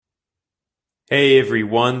Hey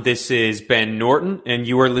everyone, this is Ben Norton, and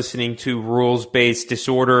you are listening to Rules-Based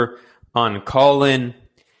Disorder on Call-In.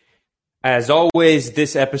 As always,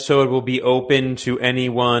 this episode will be open to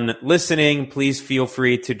anyone listening. Please feel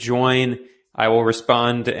free to join. I will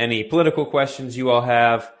respond to any political questions you all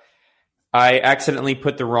have. I accidentally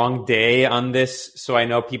put the wrong day on this, so I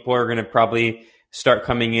know people are going to probably start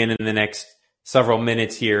coming in the next several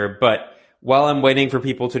minutes here. But while I'm waiting for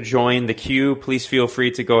people to join the queue, please feel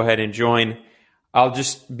free to go ahead and join. I'll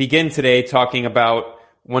just begin today talking about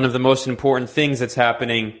one of the most important things that's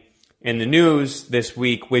happening in the news this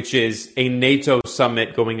week, which is a NATO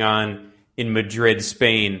summit going on in Madrid,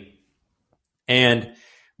 Spain. And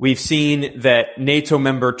we've seen that NATO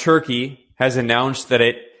member Turkey has announced that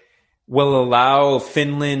it will allow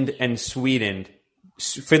Finland and Sweden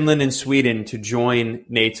to join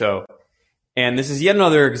NATO. And this is yet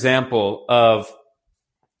another example of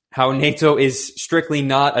how NATO is strictly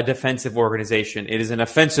not a defensive organization. It is an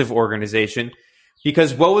offensive organization,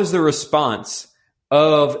 because what was the response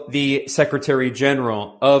of the Secretary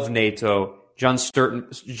General of NATO, Jens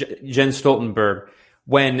Stoltenberg,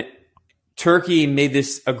 when Turkey made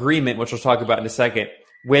this agreement, which we'll talk about in a second,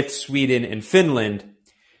 with Sweden and Finland?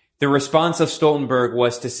 The response of Stoltenberg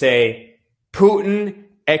was to say, Putin,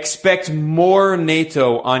 expect more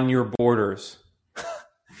NATO on your borders.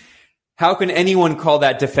 How can anyone call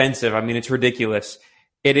that defensive? I mean, it's ridiculous.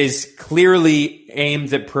 It is clearly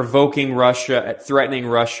aimed at provoking Russia, at threatening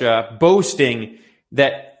Russia, boasting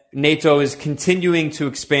that NATO is continuing to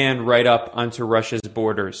expand right up onto Russia's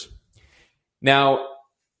borders. Now,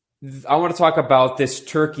 I want to talk about this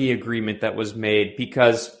Turkey agreement that was made,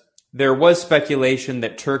 because there was speculation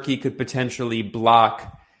that Turkey could potentially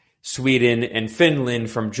block Sweden and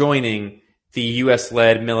Finland from joining the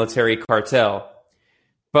US-led military cartel.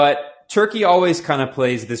 But Turkey always kind of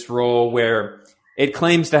plays this role where it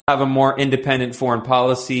claims to have a more independent foreign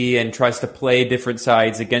policy and tries to play different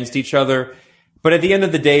sides against each other. But at the end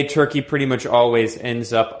of the day, Turkey pretty much always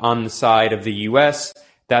ends up on the side of the US.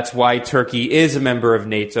 That's why Turkey is a member of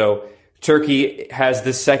NATO. Turkey has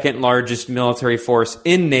the second largest military force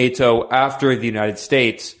in NATO after the United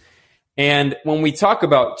States. And when we talk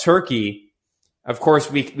about Turkey, of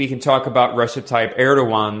course, we can talk about Recep Tayyip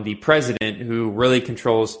Erdogan, the president, who really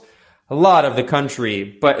controls a lot of the country.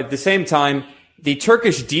 But at the same time, the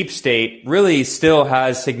Turkish deep state really still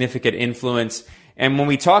has significant influence. And when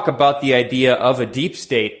we talk about the idea of a deep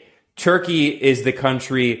state, Turkey is the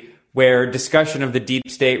country where discussion of the deep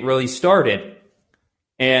state really started.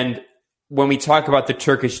 And when we talk about the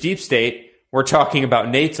Turkish deep state, we're talking about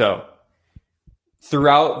NATO.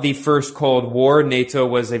 Throughout the First Cold War, NATO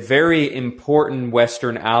was a very important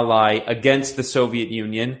Western ally against the Soviet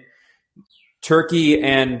Union. Turkey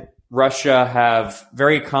and Russia have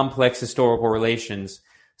very complex historical relations.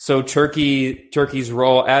 So Turkey's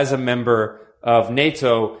role as a member of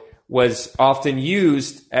NATO was often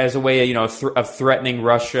used as a way, of threatening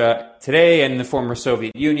Russia today and the former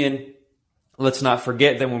Soviet Union. Let's not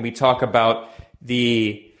forget that when we talk about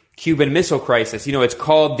the Cuban Missile Crisis, it's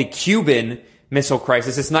called the Cuban Missile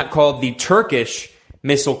Crisis. It's not called the Turkish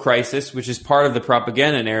Missile Crisis, which is part of the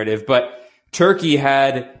propaganda narrative, but Turkey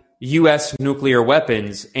had U.S. nuclear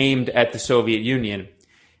weapons aimed at the Soviet Union.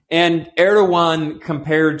 And Erdogan,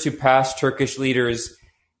 compared to past Turkish leaders,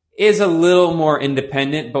 is a little more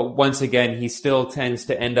independent, but once again, he still tends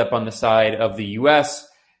to end up on the side of the U.S.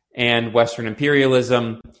 and Western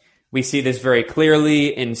imperialism. We see this very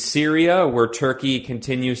clearly in Syria, where Turkey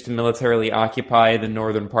continues to militarily occupy the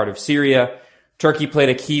northern part of Syria. Turkey played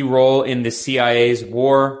a key role in the CIA's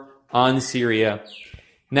war on Syria.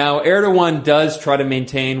 Now, Erdogan does try to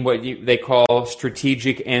maintain what they call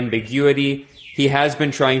strategic ambiguity. He has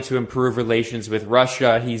been trying to improve relations with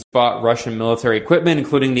Russia. He's bought Russian military equipment,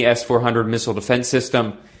 including the S-400 missile defense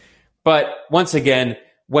system. But once again,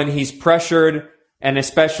 when he's pressured, and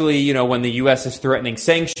especially, when the U.S. is threatening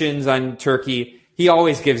sanctions on Turkey, he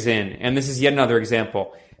always gives in. And this is yet another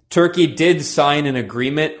example. Turkey did sign an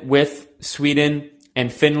agreement with Sweden and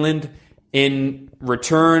Finland. In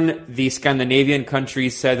return, the Scandinavian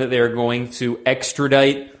countries said that they are going to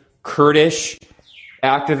extradite Kurdish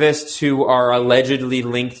activists who are allegedly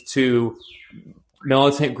linked to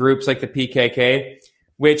militant groups like the PKK,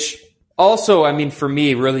 which also, for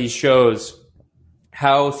me, really shows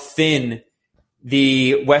how thin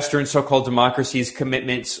the Western so-called democracies'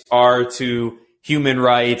 commitments are to human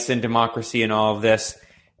rights and democracy and all of this.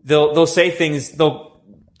 They'll say things, they'll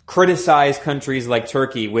criticize countries like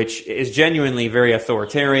Turkey, which is genuinely very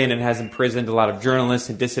authoritarian and has imprisoned a lot of journalists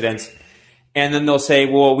and dissidents. And then they'll say,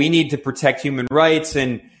 well, we need to protect human rights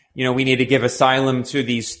and we need to give asylum to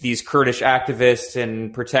these Kurdish activists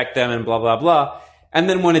and protect them and blah, blah, blah. And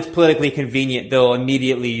then when it's politically convenient, they'll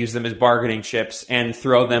immediately use them as bargaining chips and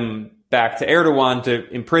throw them back to Erdogan to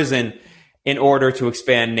imprison in order to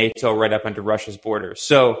expand NATO right up into Russia's borders.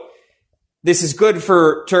 So this is good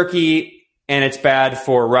for Turkey, and it's bad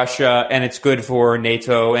for Russia, and it's good for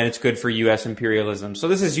NATO, and it's good for U.S. imperialism. So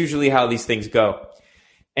this is usually how these things go.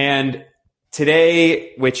 And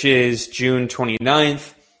today, which is June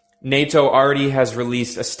 29th, NATO already has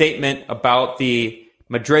released a statement about the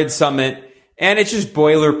Madrid summit, and it's just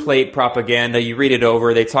boilerplate propaganda. You read it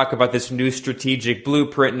over. They talk about this new strategic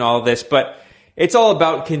blueprint and all of this, but it's all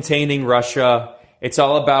about containing Russia. It's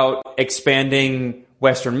all about expanding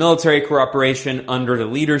Western military cooperation under the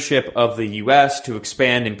leadership of the U.S. to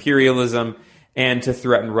expand imperialism and to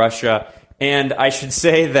threaten Russia. And I should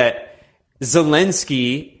say that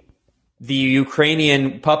Zelensky, the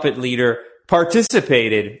Ukrainian puppet leader,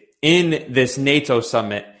 participated in this NATO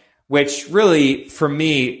summit, which really, for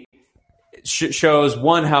me, shows,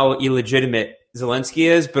 one, how illegitimate Zelensky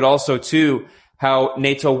is, but also, two, how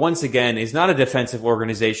NATO, once again, is not a defensive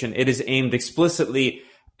organization. It is aimed explicitly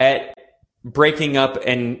at breaking up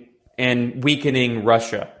and weakening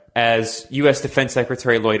Russia. As U.S. Defense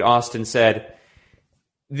Secretary Lloyd Austin said,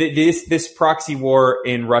 this proxy war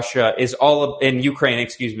in Ukraine, is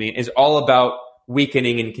all about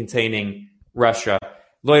weakening and containing Russia.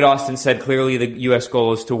 Lloyd Austin said clearly the U.S.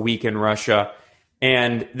 goal is to weaken Russia.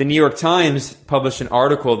 And the New York Times published an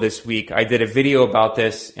article this week. I did a video about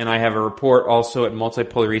this, and I have a report also at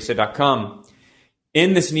multipolarista.com.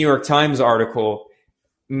 In this New York Times article,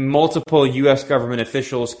 multiple U.S. government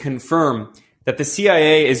officials confirm that the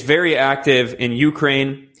CIA is very active in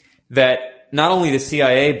Ukraine, that not only the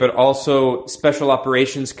CIA, but also special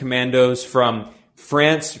operations commandos from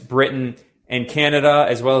France, Britain, and Canada,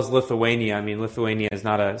 as well as Lithuania. I mean, Lithuania is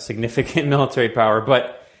not a significant military power,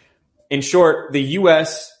 but in short, the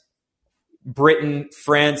U.S., Britain,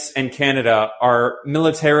 France, and Canada are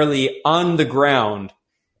militarily on the ground,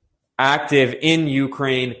 active in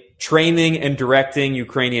Ukraine, training and directing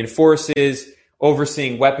Ukrainian forces,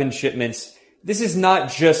 overseeing weapon shipments. This is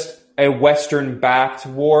not just a Western-backed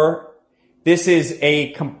war. This is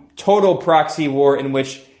a total proxy war in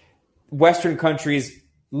which Western countries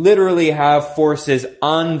literally have forces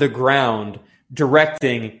on the ground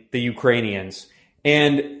directing the Ukrainians.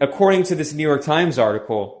 And according to this New York Times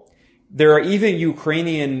article, there are even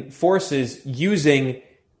Ukrainian forces using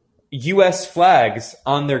U.S. flags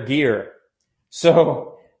on their gear.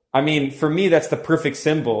 So, I mean, for me, that's the perfect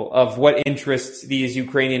symbol of what interests these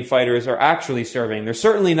Ukrainian fighters are actually serving. They're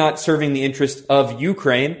certainly not serving the interest of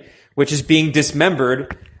Ukraine, which is being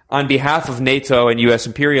dismembered on behalf of NATO and U.S.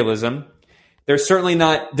 imperialism. They're certainly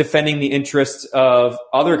not defending the interests of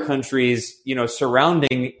other countries,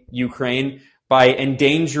 surrounding Ukraine by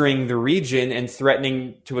endangering the region and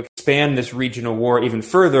threatening to expand this regional war even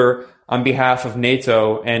further on behalf of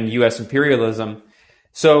NATO and U.S. imperialism.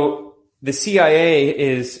 So the CIA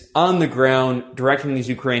is on the ground directing these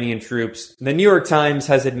Ukrainian troops. The New York Times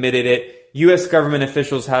has admitted it. U.S. government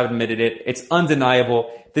officials have admitted it. It's undeniable.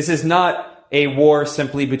 This is not a war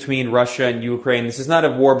simply between Russia and Ukraine. This is not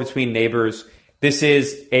a war between neighbors. This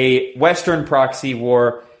is a Western proxy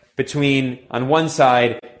war between, on one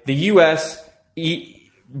side, the U.S.,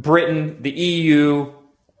 Britain, the EU,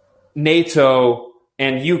 NATO,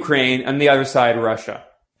 and Ukraine, on the other side, Russia.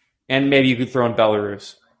 And maybe you could throw in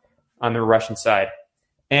Belarus on the Russian side.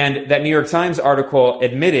 And that New York Times article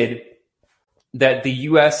admitted that the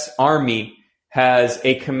U.S. Army has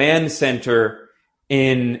a command center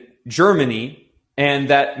in Germany, and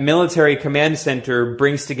that military command center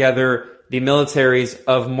brings together the militaries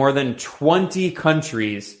of more than 20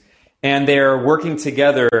 countries, and they are working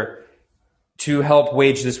together to help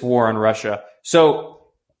wage this war on Russia.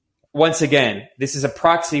 So, once again, this is a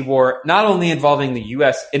proxy war, not only involving the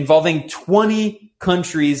U.S., involving 20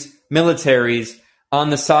 countries' militaries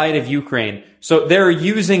on the side of Ukraine. So they're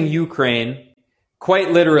using Ukraine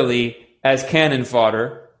quite literally as cannon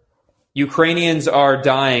fodder. Ukrainians are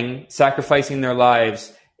dying, sacrificing their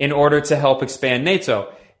lives in order to help expand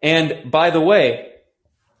NATO. And by the way,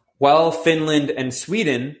 while Finland and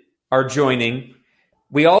Sweden are joining,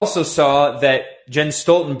 we also saw that Jens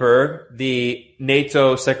Stoltenberg, the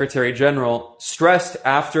NATO Secretary General, stressed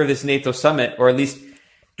after this NATO summit, or at least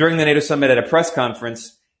during the NATO summit at a press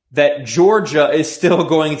conference, that Georgia is still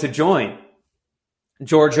going to join.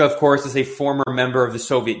 Georgia, of course, is a former member of the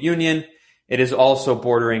Soviet Union. It is also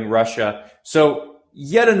bordering Russia. So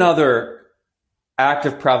yet another act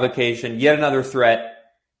of provocation, yet another threat.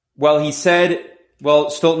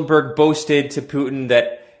 Stoltenberg boasted to Putin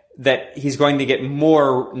that that he's going to get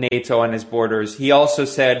more NATO on his borders. He also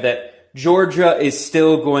said that Georgia is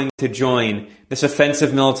still going to join this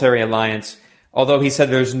offensive military alliance, although he said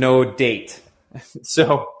there's no date.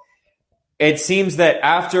 So it seems that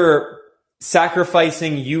after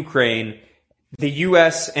sacrificing Ukraine, the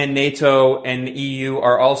U.S. and NATO and the EU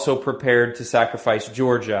are also prepared to sacrifice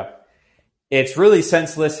Georgia. It's really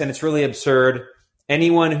senseless and it's really absurd.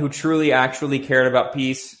 Anyone who truly actually cared about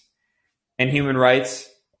peace and human rights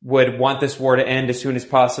would want this war to end as soon as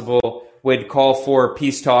possible, would call for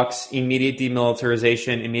peace talks, immediate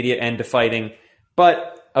demilitarization, immediate end to fighting.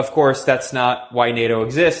 But, of course, that's not why NATO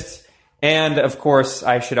exists. And, of course,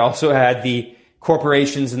 I should also add the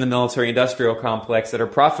corporations in the military-industrial complex that are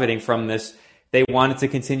profiting from this. They want it to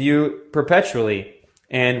continue perpetually.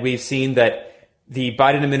 And we've seen that the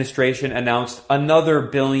Biden administration announced another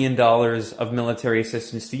 $1 billion of military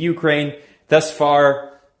assistance to Ukraine. Thus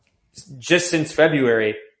far, just since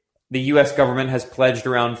February, the U.S. government has pledged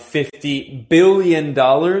around $50 billion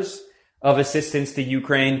of assistance to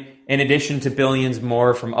Ukraine, in addition to billions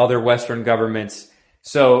more from other Western governments.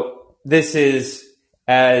 So this is,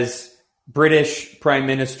 as British Prime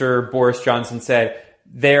Minister Boris Johnson said,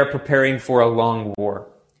 they're preparing for a long war.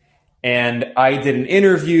 And I did an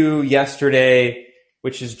interview yesterday,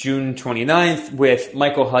 which is June 29th, with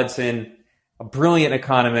Michael Hudson, a brilliant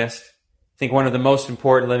economist, I think one of the most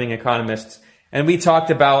important living economists. And we talked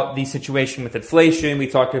about the situation with inflation. We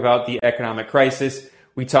talked about the economic crisis.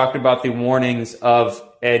 We talked about the warnings of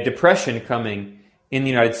a depression coming in the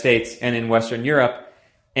United States and in Western Europe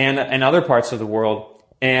and other parts of the world.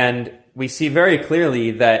 And we see very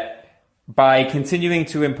clearly that by continuing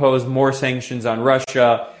to impose more sanctions on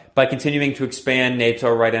Russia, by continuing to expand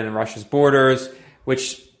NATO right in Russia's borders,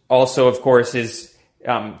 which also, of course, is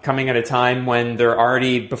coming at a time when there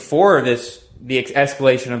already, before the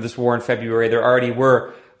escalation of this war in February, there already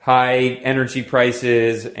were high energy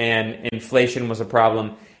prices and inflation was a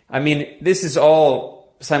problem. I mean, this is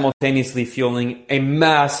all simultaneously fueling a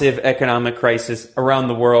massive economic crisis around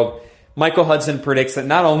the world. Michael Hudson predicts that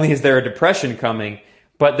not only is there a depression coming,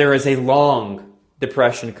 but there is a long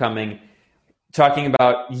depression coming, talking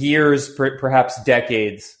about years, perhaps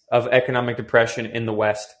decades of economic depression in the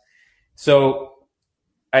West. So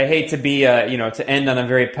I hate to be, to end on a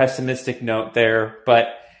very pessimistic note there,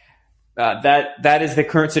 but that is the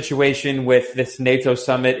current situation with this NATO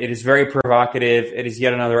summit. It is very provocative. It is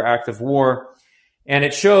yet another act of war. And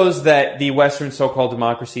it shows that the Western so-called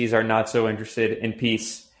democracies are not so interested in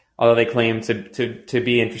peace, although they claim to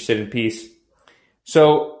be interested in peace.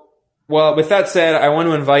 So, well, with that said, I want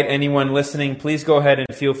to invite anyone listening, please go ahead and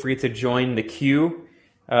feel free to join the queue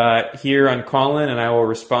here on Callin, and I will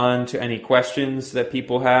respond to any questions that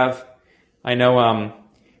people have. I know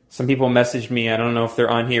some people messaged me. I don't know if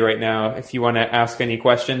they're on here right now. If you want to ask any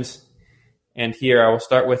questions. And here I will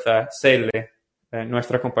start with Cele,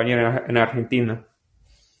 nuestra compañera en Argentina.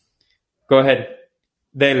 Go ahead.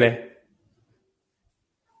 Dele.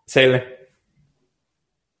 Cele.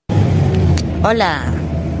 Hola.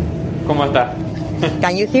 ¿Cómo está?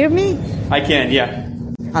 Can you hear me? I can, yeah.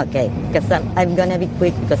 Okay, because I'm going to be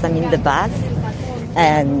quick because I'm in the bus,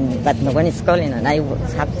 but no one is calling and I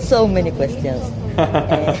have so many questions.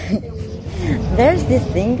 There's this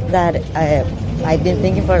thing that I've been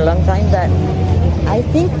thinking for a long time, that I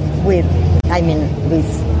think with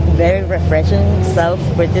very refreshing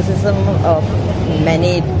self-criticism of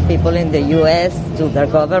many people in the U.S. to their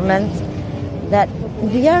government, that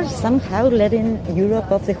we are somehow letting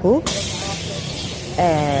Europe off the hook.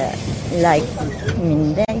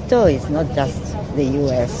 NATO is not just the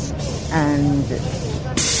U.S. and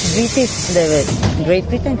Great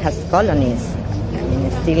Britain has colonies. I mean,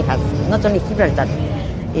 it still has not only Gibraltar.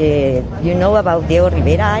 You know about Diego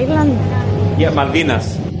Rivera Island? Yeah,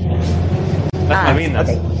 Malvinas. Malvinas.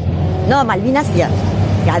 Okay. No, Malvinas, yes.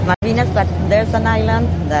 Malvinas, but there's an island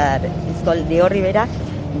that is called Diego Rivera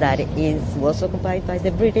that was occupied by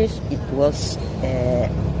the British. It was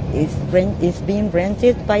is being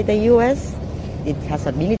rented by the U.S. It has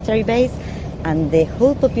a military base, and the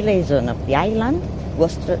whole population of the island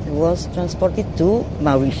was transported to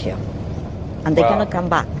Mauritius, and they cannot come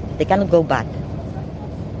back. They cannot go back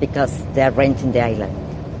because they are renting the island.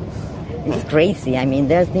 It's crazy. I mean,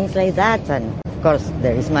 there's things like that, and of course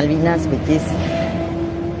there is Malvinas, which is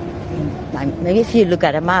maybe if you look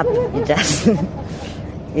at a map, it just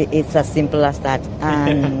it's as simple as that.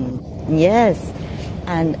 And yes.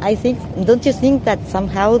 And I think, don't you think that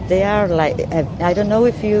somehow they are like, I don't know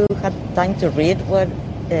if you had time to read what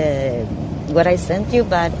I sent you,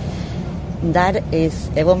 but that is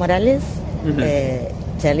Evo Morales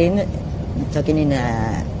talking in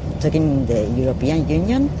a talking in the European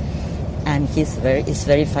Union, and it's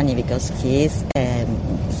very funny because he's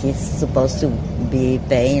supposed to be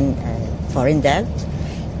paying foreign debt,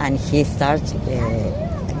 and he starts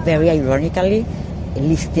very ironically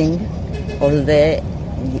listing all the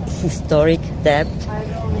historic debt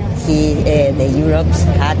the Europes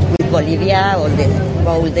had with Bolivia, all the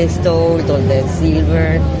gold they stole, all the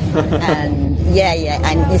silver, and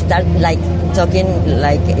and he started like talking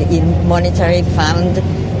like in monetary fund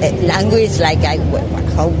language, like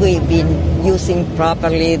how we've been using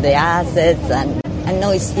properly the assets, and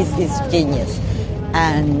no, it's genius.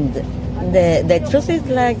 And the truth is,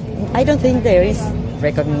 like, I don't think there is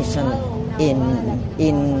recognition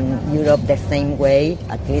in Europe the same way,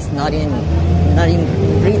 at least not in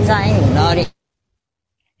Britain, not in.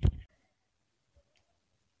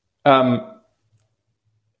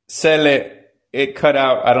 Cele, it cut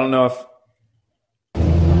out. I don't know if.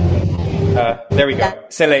 There we go.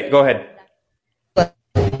 Cele, go ahead. But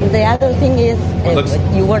the other thing is,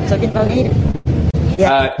 you were talking about it.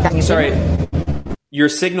 Yeah, sorry, your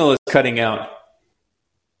signal is cutting out.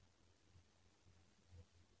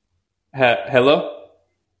 Hello.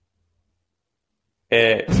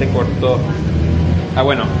 Se cortó.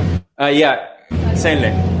 Bueno.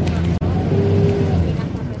 Cele.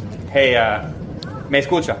 Hey, ¿me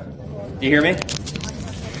escucha? Do you hear me?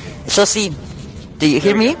 So sí. Do you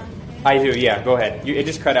hear me? I do, yeah. Go ahead. It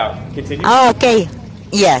just cut out. Continue. Oh, okay.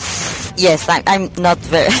 Yes. I'm not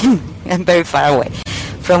very. I'm very far away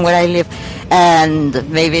from where I live, and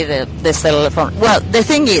maybe the cell phone. Well, the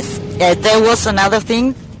thing is, there was another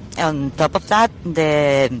thing on top of that.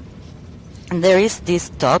 There is this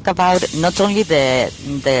talk about not only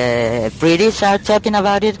the British are talking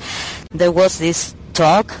about it. There was this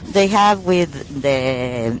talk they have with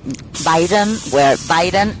the Biden, where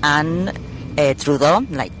Biden and Trudeau,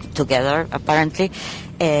 like together apparently,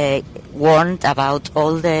 warned about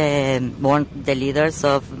the leaders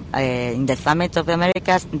of in the Summit of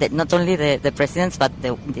Americas, not only the presidents but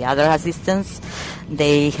the other assistants.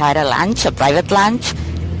 They had a private lunch,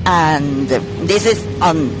 and this is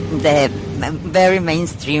on the very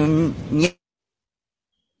mainstream news.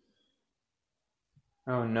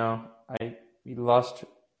 Oh no, we lost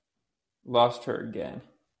her again.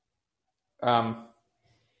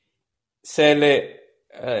 Cele,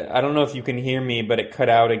 I don't know if you can hear me, but it cut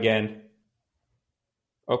out again.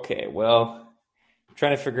 Okay, well, I'm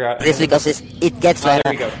trying to figure out. This because it gets better.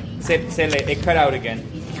 There we go. Cele, it cut out again.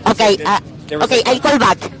 Okay, okay, I'll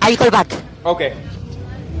call back. Okay,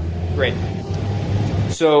 great.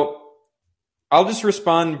 So I'll just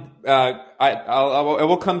respond. I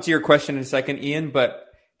will come to your question in a second, Ian. But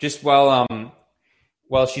just while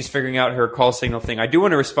she's figuring out her call signal thing, I do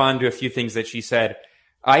want to respond to a few things that she said.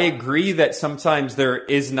 I agree that sometimes there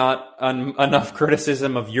is not enough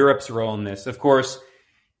criticism of Europe's role in this. Of course,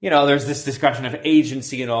 there's this discussion of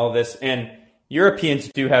agency and all of this, and Europeans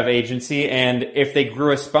do have agency. And if they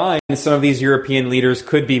grew a spine, some of these European leaders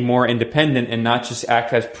could be more independent and not just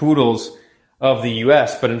act as poodles of the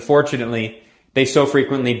U.S. But unfortunately, they so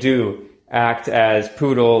frequently do act as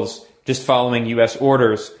poodles, just following U.S.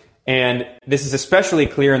 orders. And this is especially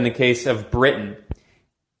clear in the case of Britain.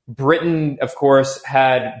 Britain, of course,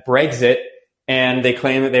 had Brexit, and they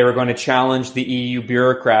claimed that they were going to challenge the EU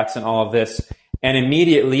bureaucrats and all of this. And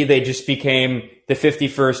immediately they just became the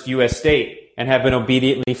 51st U.S. state and have been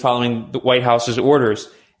obediently following the White House's orders.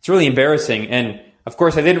 It's really embarrassing. And of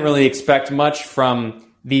course, I didn't really expect much from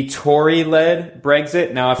the Tory-led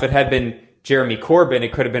Brexit. Now, if it had been Jeremy Corbyn,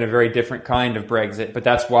 it could have been a very different kind of Brexit. But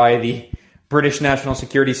that's why the British National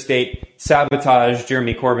Security State sabotaged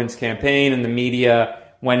Jeremy Corbyn's campaign, and the media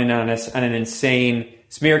went in on an insane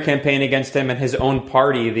smear campaign against him, and his own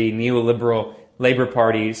party, the neoliberal Labour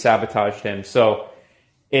Party, sabotaged him. So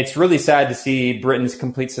it's really sad to see Britain's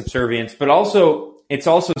complete subservience, but it's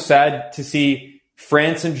also sad to see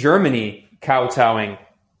France and Germany kowtowing.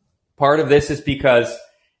 Part of this is because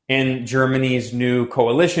in Germany's new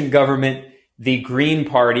coalition government, the Green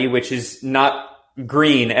Party, which is not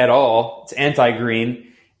green at all, it's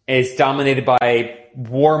anti-green, is dominated by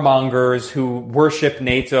warmongers who worship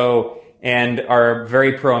NATO and are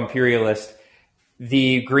very pro-imperialist.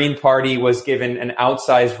 The Green Party was given an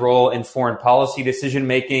outsized role in foreign policy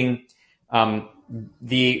decision-making.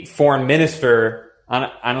 The foreign minister,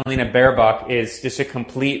 Annalena Baerbock, is just a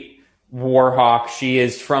complete war hawk. She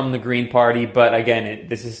is from the Green Party, but again,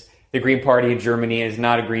 the Green Party in Germany is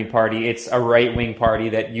not a Green Party. It's a right-wing party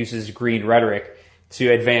that uses green rhetoric to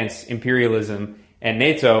advance imperialism and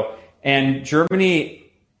NATO. And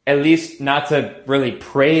Germany, at least not to really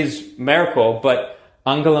praise Merkel, but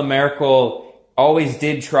Angela Merkel always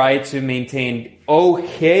did try to maintain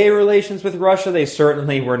okay relations with Russia. They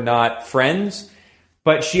certainly were not friends,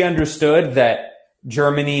 but she understood that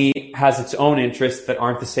Germany has its own interests that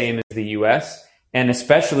aren't the same as the US, and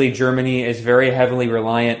especially Germany is very heavily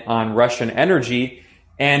reliant on Russian energy,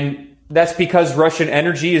 and that's because Russian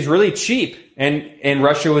energy is really cheap, and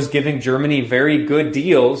Russia was giving Germany very good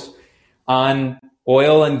deals on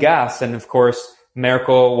oil and gas. And of course,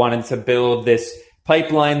 Merkel wanted to build this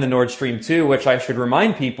pipeline, the Nord Stream 2, which I should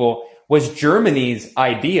remind people was Germany's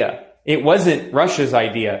idea. It wasn't Russia's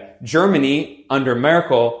idea. Germany, under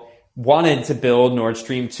Merkel, wanted to build Nord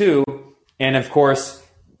Stream 2. And of course,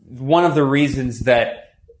 one of the reasons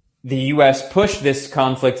that the U.S. pushed this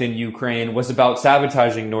conflict in Ukraine was about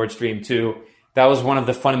sabotaging Nord Stream 2. That was one of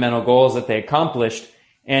the fundamental goals that they accomplished.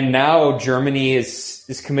 And now Germany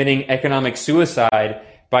is committing economic suicide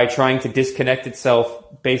by trying to disconnect itself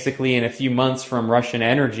basically in a few months from Russian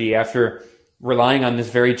energy after relying on this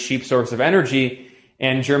very cheap source of energy.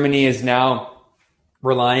 And Germany is now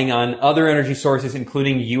relying on other energy sources,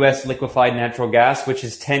 including U.S. liquefied natural gas, which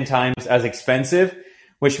is 10 times as expensive,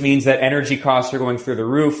 which means that energy costs are going through the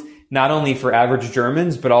roof, not only for average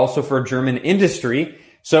Germans, but also for German industry.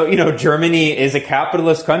 So, Germany is a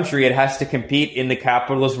capitalist country. It has to compete in the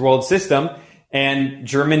capitalist world system. And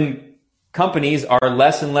German companies are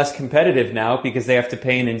less and less competitive now because they have to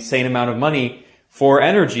pay an insane amount of money for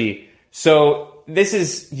energy. So this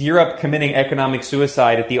is Europe committing economic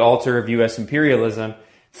suicide at the altar of U.S. imperialism.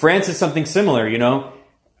 France is something similar,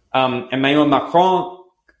 Emmanuel Macron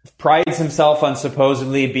prides himself on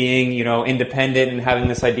supposedly being, independent and having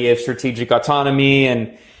this idea of strategic autonomy,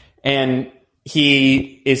 and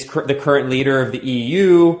he is the current leader of the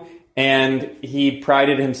EU, and he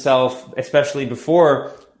prided himself, especially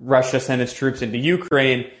before Russia sent its troops into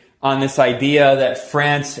Ukraine, on this idea that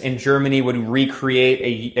France and Germany would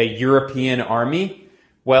recreate a European army.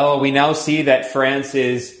 Well, we now see that France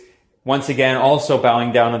is once again also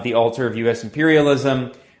bowing down at the altar of U.S.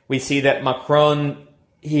 imperialism. We see that Macron,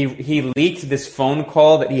 he leaked this phone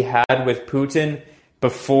call that he had with Putin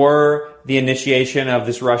before the initiation of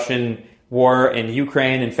this Russian war in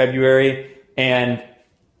Ukraine in February. And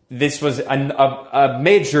this was a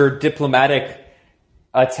major diplomatic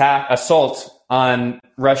assault on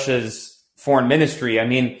Russia's foreign ministry. I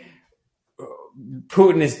mean,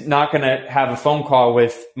 Putin is not going to have a phone call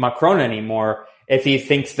with Macron anymore if he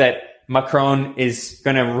thinks that Macron is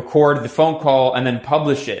going to record the phone call and then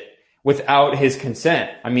publish it without his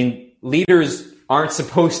consent. I mean, leaders aren't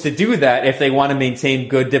supposed to do that if they want to maintain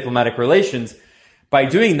good diplomatic relations. By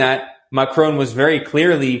doing that, Macron was very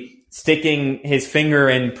clearly sticking his finger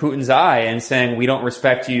in Putin's eye and saying, we don't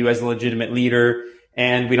respect you as a legitimate leader,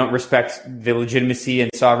 and we don't respect the legitimacy and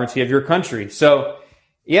sovereignty of your country. So,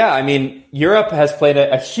 yeah, I mean, Europe has played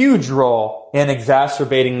a huge role in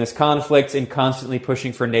exacerbating this conflict and constantly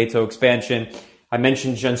pushing for NATO expansion. I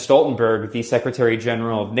mentioned Jens Stoltenberg, the Secretary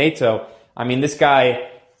General of NATO. I mean, this guy,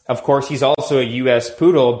 of course, he's also a U.S.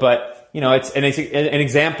 poodle, but, it's an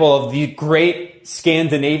example of the great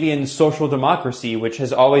Scandinavian social democracy, which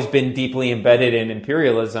has always been deeply embedded in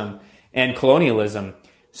imperialism and colonialism.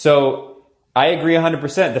 So I agree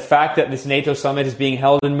 100%. The fact that this NATO summit is being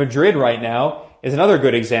held in Madrid right now is another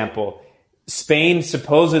good example. Spain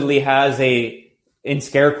supposedly has in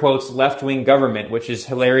scare quotes, left-wing government, which is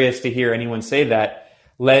hilarious to hear anyone say that,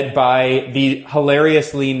 led by the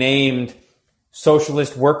hilariously named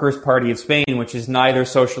Socialist Workers' Party of Spain, which is neither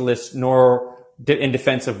socialist nor in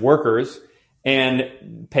defense of workers.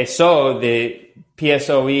 And PSOE, the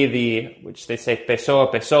PSOE, which they say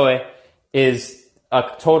PSOE, is a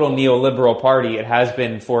total neoliberal party. It has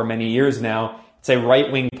been for many years now. It's a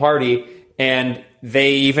right-wing party, and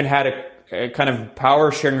they even had a kind of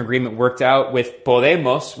power sharing agreement worked out with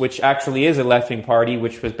Podemos, which actually is a left-wing party,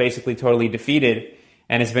 which was basically totally defeated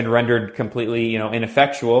and has been rendered completely,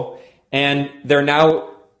 ineffectual. And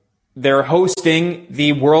they're hosting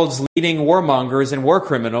the world's leading warmongers and war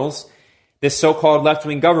criminals, this so-called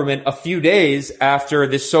left-wing government, a few days after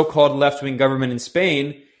this so-called left-wing government in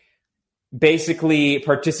Spain basically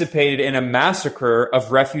participated in a massacre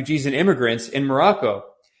of refugees and immigrants in Morocco.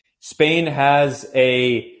 Spain has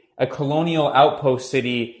a colonial outpost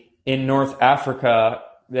city in North Africa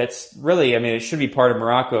that's really, it should be part of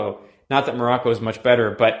Morocco. Not that Morocco is much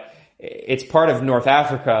better, but it's part of North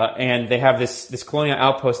Africa, and they have this colonial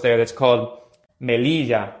outpost there that's called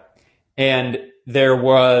Melilla. And there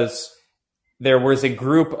was a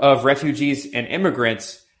group of refugees and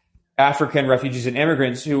immigrants, African refugees and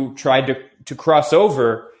immigrants, who tried to cross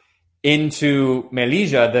over into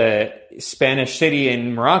Melilla, the Spanish city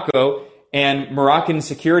in Morocco, and Moroccan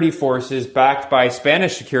security forces, backed by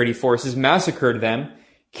Spanish security forces, massacred them,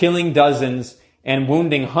 killing dozens and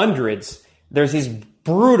wounding hundreds. There's these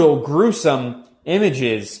brutal, gruesome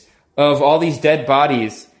images of all these dead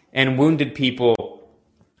bodies and wounded people.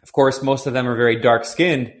 Of course, most of them are very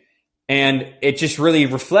dark-skinned. And it just really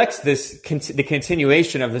reflects the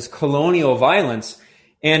continuation of this colonial violence.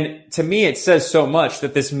 And to me, it says so much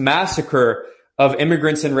that this massacre of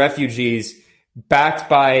immigrants and refugees, backed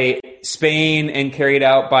by Spain and carried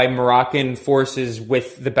out by Moroccan forces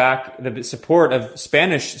with the support of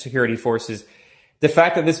Spanish security forces, the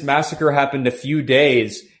fact that this massacre happened a few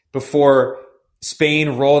days before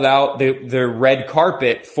Spain rolled out the red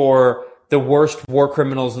carpet for the worst war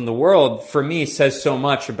criminals in the world, for me, says so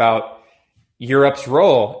much about Europe's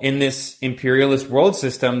role in this imperialist world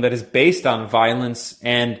system that is based on violence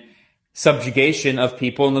and subjugation of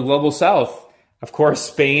people in the global south. Of course,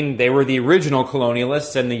 Spain, they were the original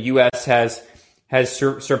colonialists, and the U.S. has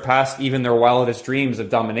surpassed even their wildest dreams of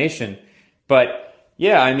domination. But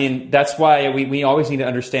yeah, I mean, that's why we always need to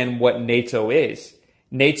understand what NATO is.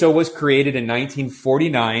 NATO was created in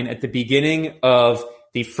 1949 at the beginning of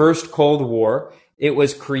the first Cold War. It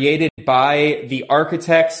was created by the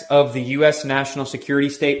architects of the U.S. national security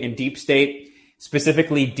state and deep state,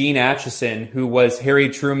 specifically Dean Acheson, who was Harry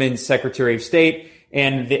Truman's Secretary of State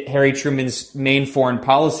and Harry Truman's main foreign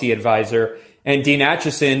policy advisor. And Dean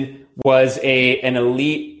Acheson was an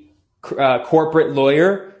elite corporate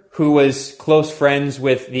lawyer who was close friends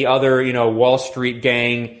with the other, Wall Street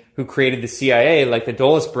gang who created the CIA, like the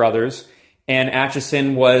Dulles brothers. And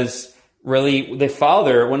Acheson was really the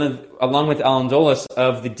father, along with Allen Dulles,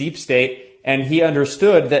 of the deep state, and he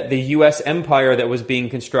understood that the U.S. empire that was being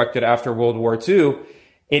constructed after World War II,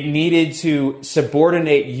 it needed to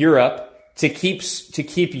subordinate Europe to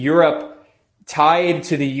keep Europe tied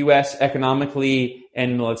to the U.S. economically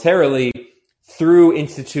and militarily through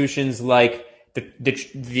institutions like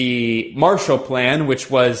the Marshall Plan,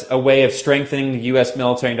 which was a way of strengthening the U.S.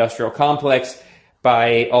 military-industrial complex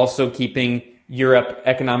by also keeping Europe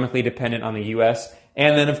economically dependent on the U.S.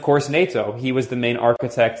 And then, of course, NATO. He was the main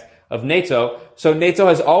architect of NATO. So NATO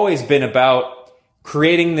has always been about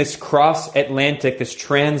creating this cross-Atlantic, this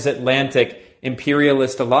transatlantic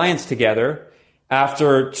imperialist alliance together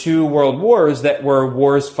after two world wars that were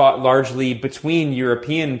wars fought largely between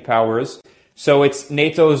European powers. So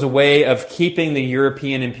NATO is a way of keeping the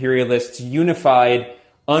European imperialists unified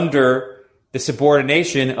under the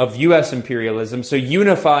subordination of U.S. imperialism, so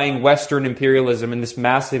unifying Western imperialism in this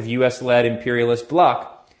massive U.S.-led imperialist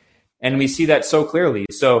bloc. And we see that so clearly.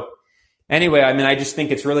 So anyway, I mean, I just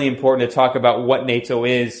think it's really important to talk about what NATO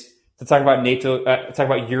is, to talk about NATO, talk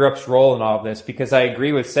about Europe's role in all of this, because I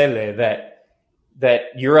agree with Sele that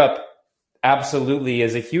Europe absolutely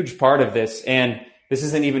is a huge part of this. And this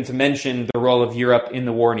isn't even to mention the role of Europe in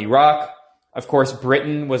the war in Iraq. Of course,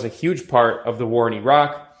 Britain was a huge part of the war in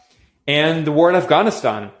Iraq. And the war in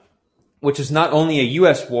Afghanistan, which is not only a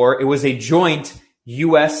U.S. war, it was a joint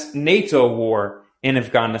U.S.-NATO war in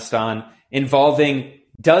Afghanistan involving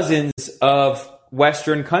dozens of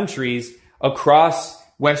Western countries across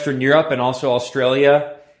Western Europe and also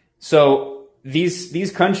Australia. So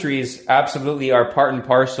these countries absolutely are part and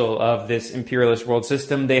parcel of this imperialist world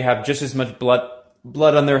system. They have just as much blood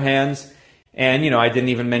on their hands. And, I didn't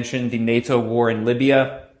even mention the NATO war in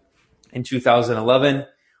Libya in 2011.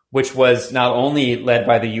 Which was not only led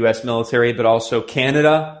by the U.S. military, but also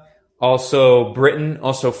Canada, also Britain,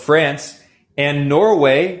 also France, and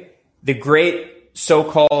Norway, the great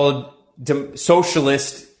so-called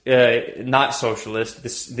socialist, not socialist,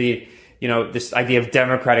 this idea of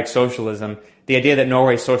democratic socialism. The idea that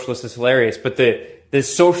Norway is socialist is hilarious, but the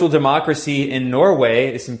social democracy in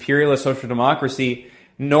Norway, this imperialist social democracy,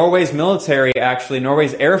 Norway's military, actually,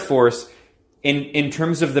 Norway's Air Force, in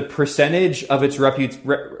terms of the percentage of its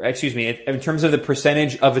in terms of the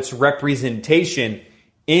percentage of its representation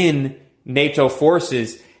in NATO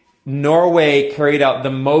forces, Norway carried out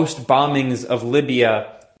the most bombings of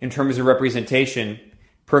Libya in terms of representation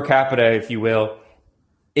per capita, if you will,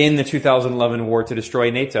 in the 2011 war to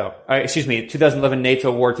destroy NATO. 2011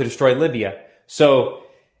 NATO war to destroy Libya. So,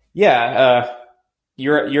 yeah,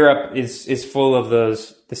 Europe is full of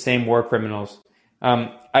the same war criminals.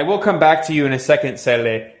 I will come back to you in a second,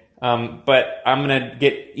 Sele, but I'm going to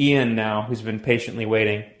get Ian now, who's been patiently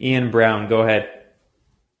waiting. Ian Brown, go ahead.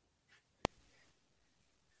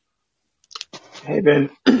 Hey, Ben.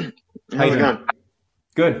 How's it going?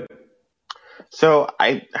 Good. So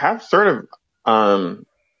I have sort of, a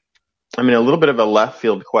little bit of a left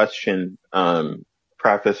field question,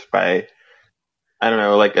 prefaced by, I don't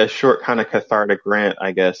know, like a short kind of cathartic rant,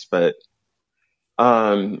 I guess, but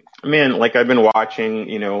Man, like I've been watching,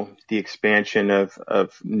 the expansion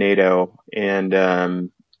of NATO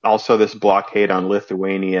and also this blockade on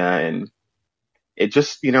Lithuania, and it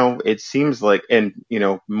just, it seems like, and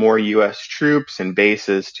more U.S. troops and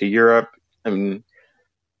bases to Europe. I mean,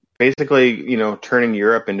 basically, turning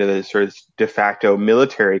Europe into this sort of de facto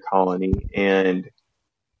military colony, and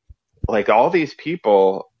like all these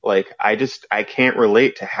people, like I can't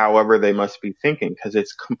relate to however they must be thinking because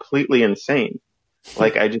it's completely insane.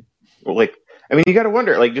 Like I just like I mean you got to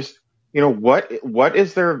wonder like just what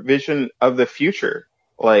is their vision of the future?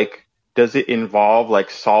 Like does it involve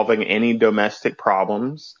like solving any domestic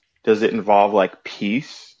problems? Does it involve like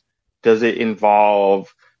peace? Does it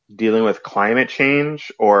involve dealing with climate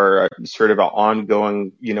change or sort of an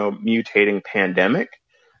ongoing, mutating pandemic?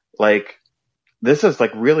 Like this is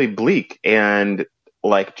like really bleak, and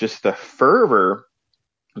like just the fervor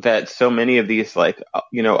that so many of these like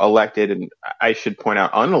elected, and I should point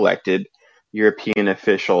out unelected European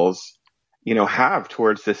officials have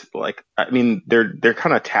towards this. Like I mean they're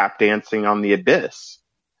kind of tap dancing on the abyss.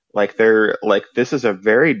 Like they're like this is a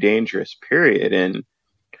very dangerous period, and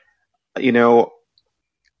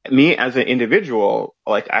me as an individual,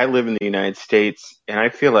 like I live in the United States, and I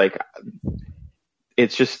feel like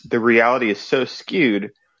it's just the reality is so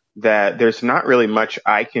skewed that there's not really much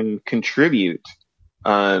I can contribute.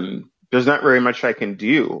 There's not very much I can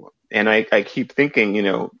do. And I keep thinking,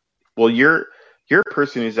 well, you're a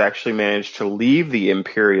person who's actually managed to leave the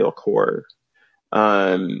imperial core.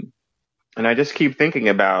 And I just keep thinking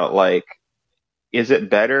about like, is it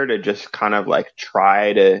better to just kind of like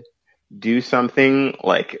try to do something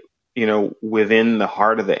like, within the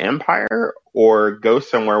heart of the empire, or go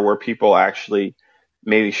somewhere where people actually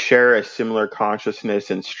maybe share a similar consciousness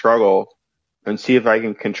and struggle and see if I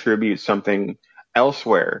can contribute something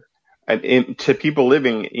elsewhere. To people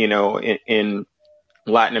living, in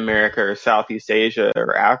Latin America or Southeast Asia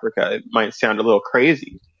or Africa, it might sound a little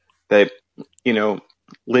crazy that,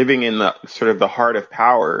 living in the sort of the heart of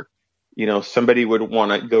power, somebody would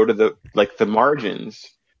want to go to the margins,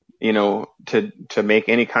 to make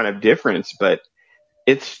any kind of difference. But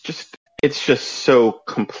it's just so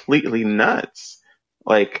completely nuts.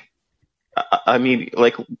 Like, I mean,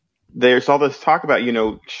 like, there's all this talk about,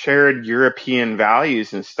 shared European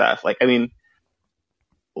values and stuff. Like, I mean,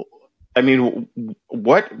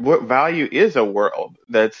 what value is a world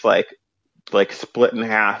that's like split in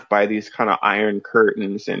half by these kind of iron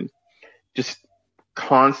curtains and just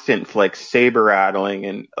constant like saber rattling,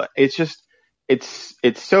 and it's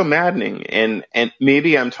so maddening. And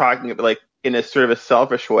maybe I'm talking like in a sort of a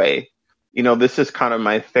selfish way. This is kind of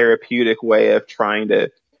my therapeutic way of trying to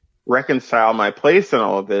reconcile my place in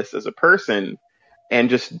all of this as a person and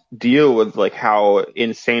just deal with like how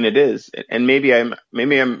insane it is. And maybe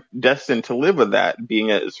I'm destined to live with that, being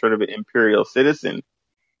a sort of an imperial citizen.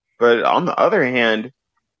 But on the other hand,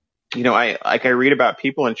 I read about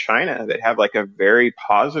people in China that have like a very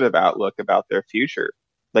positive outlook about their future.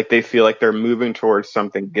 Like they feel like they're moving towards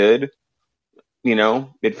something good.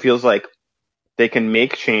 It feels like they can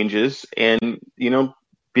make changes, and,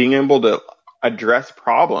 being able to address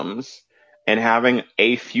problems and having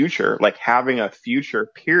a future, like having a future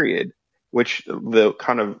period, which the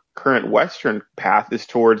kind of current Western path is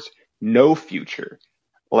towards no future.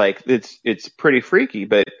 Like it's pretty freaky,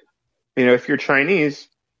 but if you're Chinese,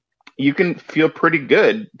 you can feel pretty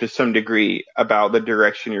good to some degree about the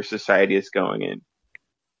direction your society is going in.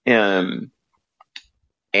 And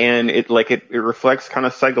it reflects kind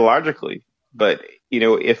of psychologically. But,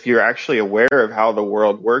 if you're actually aware of how the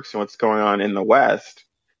world works and what's going on in the West,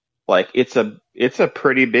 like it's a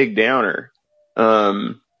pretty big downer.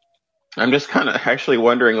 I'm just kind of actually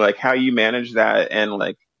wondering like how you manage that, and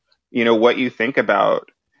like, what you think about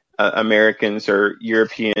Americans or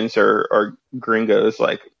Europeans or gringos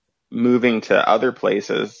like moving to other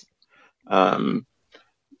places,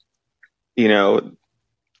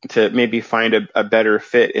 to maybe find a better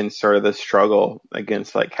fit in sort of the struggle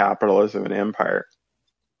against like capitalism and empire.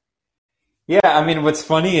 Yeah, I mean, what's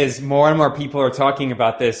funny is more and more people are talking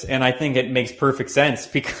about this, and I think it makes perfect sense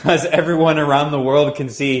because everyone around the world can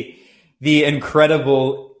see the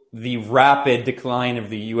rapid decline of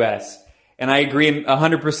the U.S. And I agree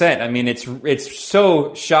 100%. I mean, it's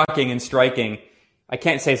so shocking and striking. I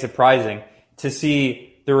can't say surprising to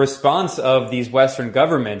see the response of these Western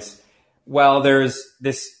governments. Well, there's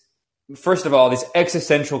first of all, this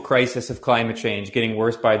existential crisis of climate change getting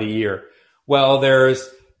worse by the year. Well, there's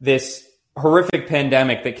this horrific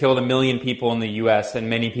pandemic that killed 1 million people in the US and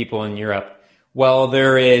many people in Europe. Well,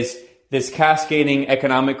 there is this cascading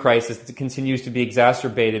economic crisis that continues to be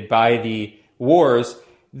exacerbated by the wars.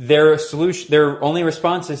 their only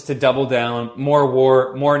response is to double down, more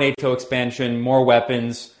war, more NATO expansion, more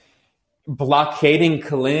weapons, blockading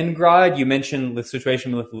Kaliningrad. You mentioned the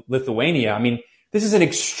situation with Lithuania. I mean, this is an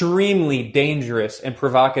extremely dangerous and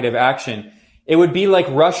provocative action. It would be like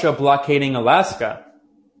Russia blockading Alaska.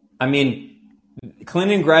 I mean,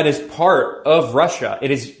 Kaliningrad is part of Russia.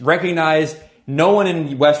 It is recognized. No one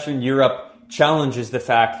in Western Europe challenges the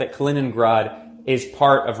fact that Kaliningrad is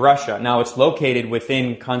part of Russia. Now, it's located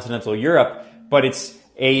within continental Europe, but it's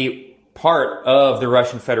a part of the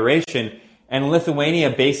Russian Federation. And Lithuania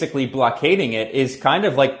basically blockading it is kind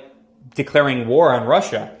of like declaring war on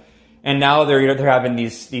Russia. And now they're having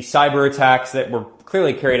these cyber attacks that were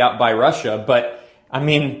clearly carried out by Russia. But I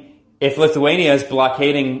mean, if Lithuania is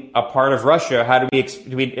blockading a part of Russia, how do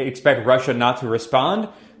we expect Russia not to respond?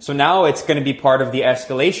 So now it's going to be part of the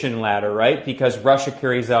escalation ladder, right? Because Russia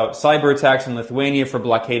carries out cyber attacks in Lithuania for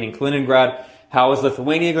blockading Kaliningrad. How is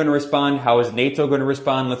Lithuania going to respond? How is NATO going to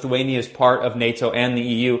respond? Lithuania is part of NATO and the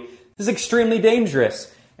EU. This is extremely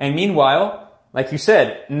dangerous. And meanwhile, like you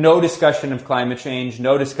said, no discussion of climate change,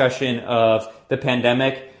 no discussion of the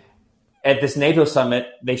pandemic. At this NATO summit,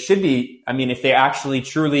 they should be, I mean, if they actually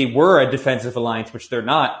truly were a defensive alliance, which they're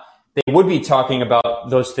not, they would be talking about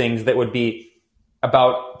those things that would be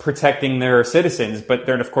about protecting their citizens, but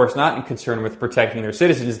they're of course not concerned with protecting their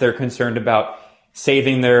citizens. They're concerned about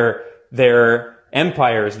saving their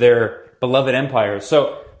empires, their beloved empires.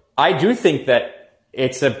 So I do think that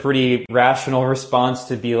it's a pretty rational response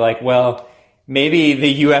to be like, well, maybe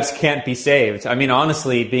the U.S. can't be saved. I mean,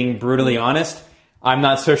 honestly, being brutally honest, I'm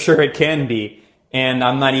not so sure it can be. And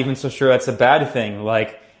I'm not even so sure that's a bad thing.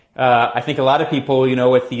 Like, I think a lot of people,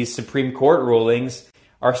 with these Supreme Court rulings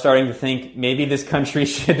are starting to think maybe this country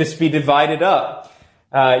should just be divided up.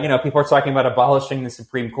 People are talking about abolishing the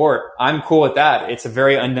Supreme Court. I'm cool with that. It's a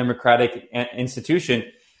very undemocratic institution.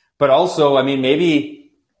 But also, I mean,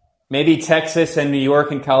 maybe Texas and New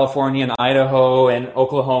York and California and Idaho and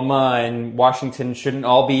Oklahoma and Washington shouldn't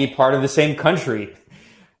all be part of the same country.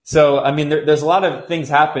 So, I mean, there's a lot of things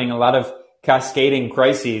happening, a lot of cascading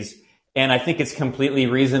crises. And I think it's completely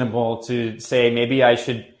reasonable to say maybe I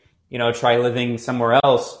should try living somewhere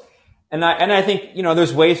else. And I think,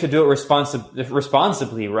 there's ways to do it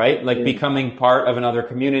responsibly, right? Like becoming part of another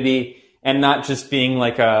community and not just being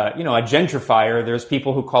like a gentrifier. There's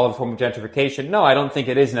people who call it a form of gentrification. No, I don't think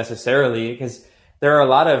it is necessarily, because there are a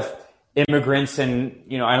lot of immigrants and,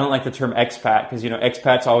 I don't like the term expat because,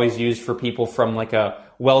 expat's always used for people from like a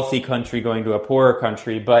wealthy country going to a poorer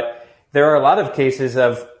country. But there are a lot of cases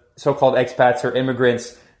of so-called expats or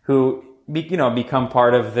immigrants who become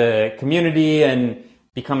part of the community and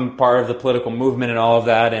become part of the political movement and all of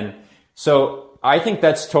that. And so I think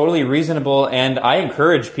that's totally reasonable. And I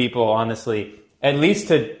encourage people, honestly, at least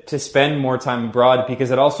to spend more time abroad,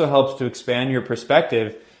 because it also helps to expand your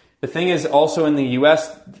perspective. The thing is also in the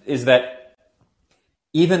U.S. is that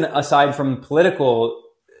even aside from political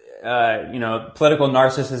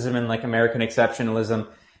narcissism and like American exceptionalism,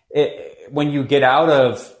 when you get out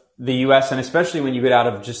of the U.S. and especially when you get out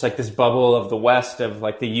of just like this bubble of the West of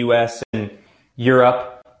like the U.S. and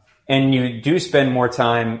Europe, and you do spend more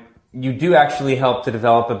time, you do actually help to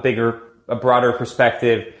develop a broader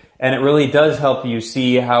perspective. And it really does help you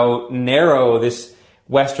see how narrow this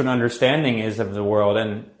Western understanding is of the world.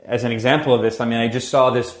 And as an example of this, I mean, I just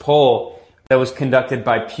saw this poll that was conducted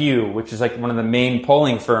by Pew, which is like one of the main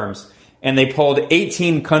polling firms. And they polled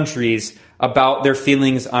 18 countries about their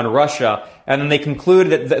feelings on Russia. And then they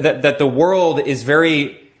concluded that the world is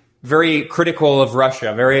very, very critical of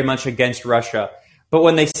Russia, very much against Russia. But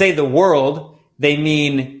when they say the world, they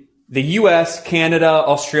mean the US, Canada,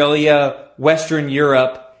 Australia, Western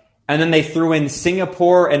Europe, and then they threw in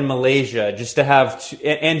Singapore and Malaysia just to have,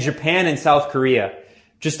 and Japan and South Korea,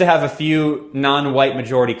 just to have a few non-white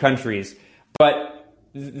majority countries. But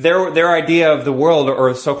their idea of the world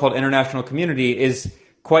or so-called international community is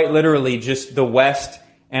quite literally just the West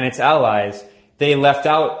and its allies. They left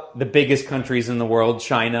out the biggest countries in the world,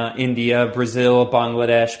 China, India, Brazil,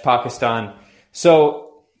 Bangladesh, Pakistan.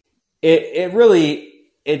 So it's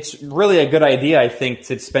really a good idea, I think,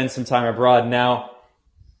 to spend some time abroad. Now,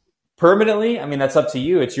 permanently, I mean, that's up to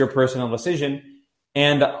you. It's your personal decision.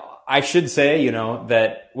 And I should say,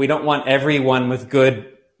 that we don't want everyone with good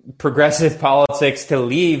progressive politics to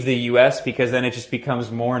leave the U.S. because then it just becomes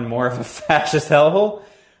more and more of a fascist hellhole.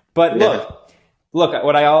 But look,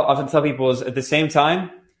 what I often tell people is at the same time,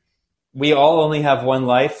 we all only have one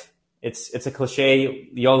life. It's a cliche,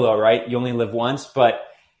 YOLO, right? You only live once. But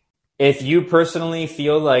if you personally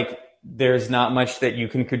feel like there's not much that you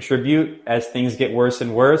can contribute as things get worse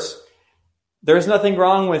and worse, there's nothing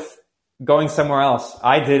wrong with going somewhere else.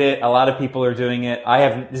 I did it. A lot of people are doing it. I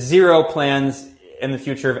have zero plans in the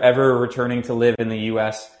future of ever returning to live in the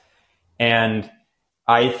U.S. And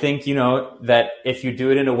I think, that if you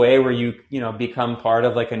do it in a way where you become part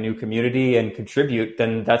of like a new community and contribute,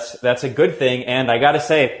 then that's a good thing. And I got to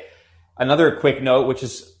say, another quick note, which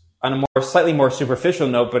is on a slightly more superficial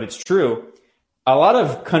note, but it's true. A lot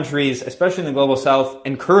of countries, especially in the global south,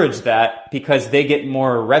 encourage that because they get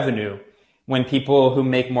more revenue when people who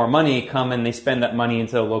make more money come and they spend that money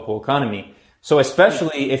into the local economy. So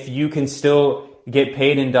especially if you can still get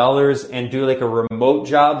paid in dollars and do like a remote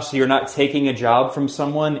job, so you're not taking a job from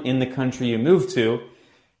someone in the country you move to,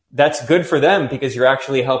 that's good for them because you're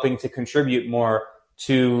actually helping to contribute more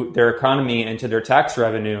to their economy and to their tax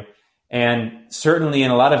revenue. And certainly in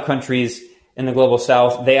a lot of countries in the global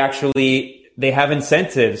south, they have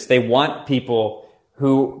incentives. They want people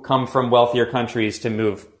who come from wealthier countries to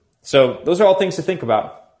move. So those are all things to think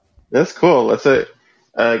about. That's cool. That's a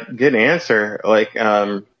good answer.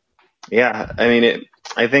 Yeah, I mean,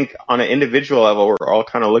 I think on an individual level, we're all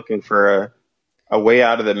kind of looking for a way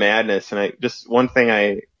out of the madness. And one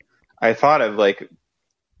thing I thought of,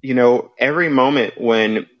 every moment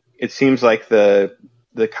when it seems like the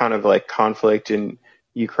kind of like conflict in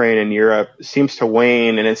Ukraine and Europe seems to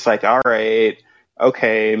wane, and it's like, all right,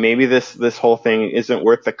 okay, maybe this whole thing isn't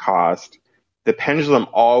worth the cost. The pendulum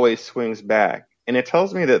always swings back, and it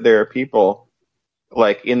tells me that there are people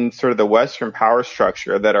like in sort of the Western power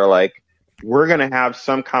structure that are like, we're going to have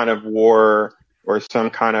some kind of war or some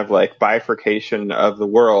kind of like bifurcation of the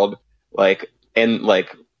world, and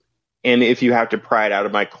if you have to pry it out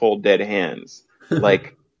of my cold dead hands,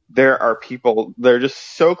 like there are people, they're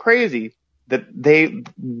just so crazy that they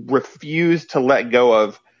refuse to let go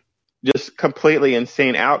of just completely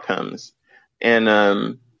insane outcomes. And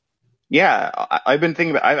I've been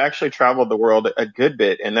thinking I've actually traveled the world a good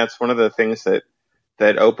bit, and that's one of the things that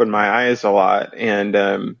opened my eyes a lot.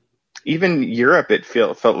 And even Europe, it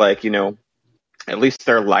felt like, at least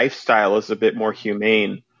their lifestyle is a bit more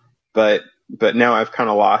humane, but now I've kind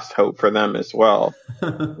of lost hope for them as well.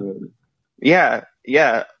 Yeah,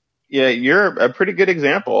 you're a pretty good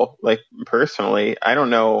example. Like personally, I don't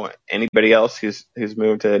know anybody else who's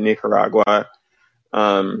moved to Nicaragua.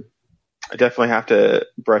 I definitely have to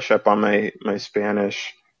brush up on my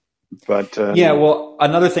Spanish, but well,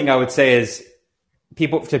 another thing I would say is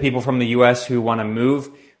people from the U.S. who want to move,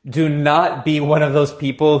 do not be one of those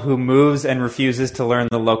people who moves and refuses to learn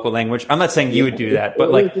the local language. I'm not saying you would do that, but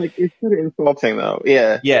it's sort of insulting though.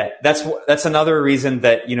 Yeah. That's another reason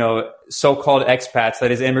that, so-called expats, that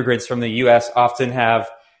is immigrants from the U.S., often have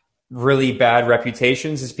really bad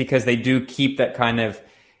reputations, is because they do keep that kind of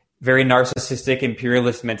very narcissistic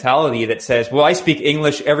imperialist mentality that says, well, I speak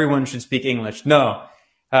English, everyone should speak English. No.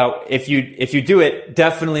 If you do it,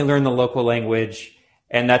 definitely learn the local language.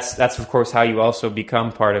 And that's of course how you also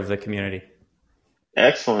become part of the community.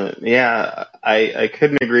 Excellent. Yeah, I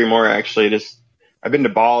couldn't agree more. Actually, I've been to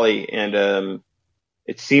Bali, and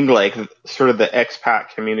it seemed like sort of the expat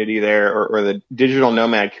community there, or the digital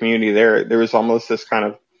nomad community there. There was almost this kind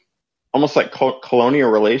of almost like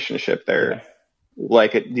colonial relationship there,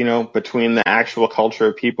 like between the actual culture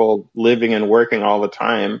of people living and working all the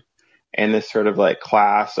time, and this sort of like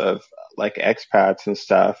class of like expats and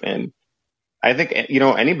stuff. And I think,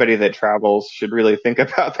 anybody that travels should really think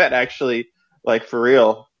about that, actually, like for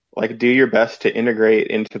real, like do your best to integrate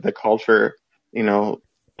into the culture, anyways,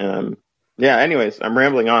 I'm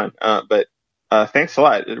rambling on, but thanks a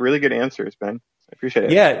lot. Really good answers, Ben. I appreciate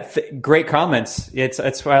it. Yeah. Great comments.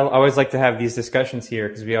 It's why I always like to have these discussions here,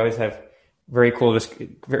 because we always have very cool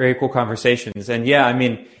conversations. And yeah, I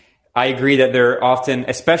mean, I agree that they're often,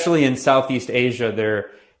 especially in Southeast Asia,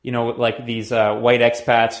 they're, like these white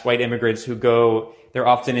expats, white immigrants who go, there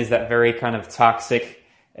often is that very kind of toxic,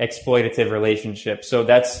 exploitative relationship. So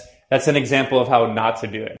that's an example of how not to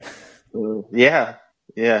do it. Yeah,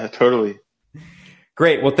 totally.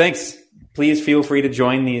 Great. Well, thanks. Please feel free to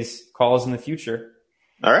join these calls in the future.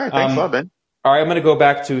 All right. Thanks a lot, Ben. All right. I'm going to go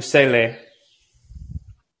back to Cele.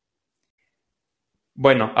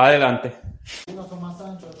 Bueno, adelante.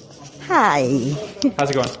 Hi. How's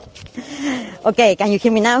it going? Okay, can you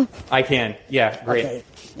hear me now? I can. Yeah, great. Okay.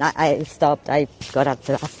 I stopped. I got up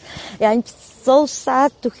to that. Yeah, I'm so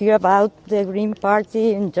sad to hear about the Green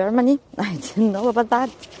Party in Germany. I didn't know about that.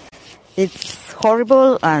 It's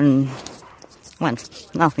horrible, and well,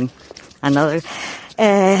 nothing. Another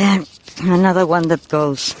one that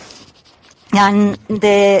goes. And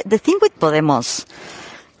the thing with Podemos,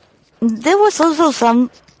 there was also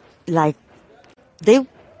some, like, they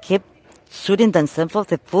kept shooting themselves off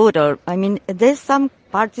the foot, or, I mean, there's some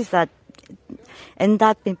parties that end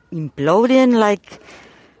up imploding like,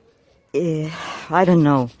 I don't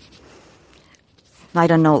know.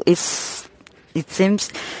 It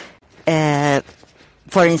seems,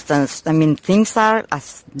 for instance, I mean, things are,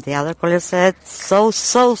 as the other caller said,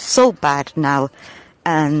 so bad now.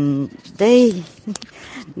 And they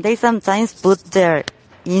sometimes put their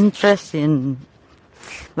interest in,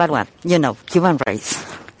 but well, human race.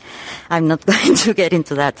 I'm not going to get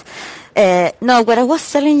into that. No, what I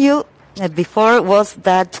was telling you before was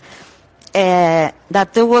that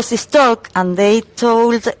there was this talk, and they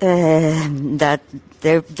told that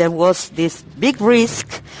there was this big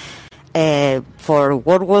risk for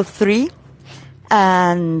World War III,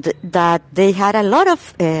 and that they had a lot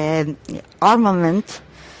of armament,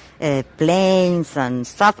 planes and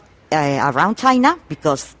stuff around China,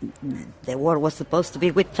 because the war was supposed to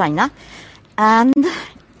be with China. And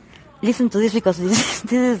listen to this, because this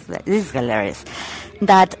is hilarious.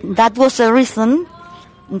 That was a reason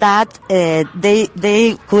that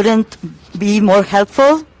they couldn't be more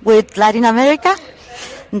helpful with Latin America,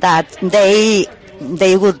 that they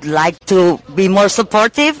would like to be more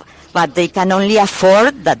supportive, but they could only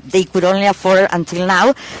afford until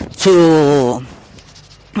now to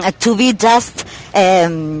be just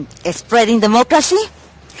spreading democracy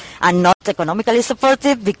and not economically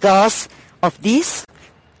supportive because of this.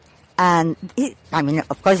 And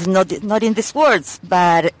of course, not in these words,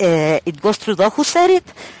 but it was Trudeau who said it.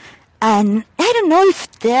 And I don't know if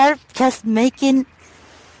they're just making,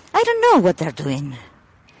 I don't know what they're doing.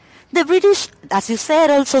 The British, as you said,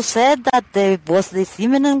 also said that there was this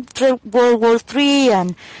imminent World War III,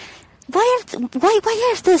 and why are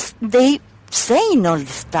they saying all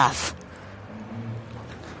this stuff?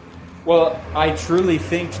 Well, I truly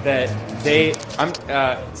think that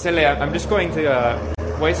Cele, I'm just going to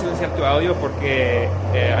voy a silenciar tu audio porque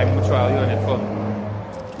hay mucho audio en el fondo.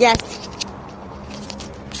 Yes.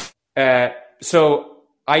 So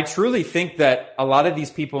I truly think that a lot of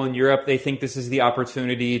these people in Europe, they think this is the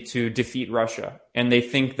opportunity to defeat Russia. And they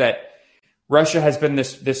think that Russia has been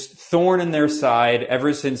this thorn in their side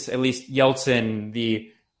ever since at least Yeltsin,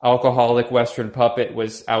 the alcoholic Western puppet,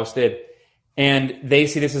 was ousted. And they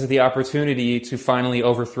see this as the opportunity to finally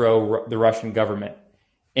overthrow the Russian government.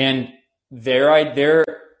 And their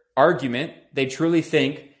argument, they truly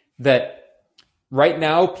think that right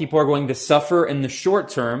now people are going to suffer in the short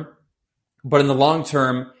term, but in the long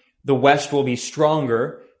term, the West will be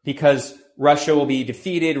stronger because Russia will be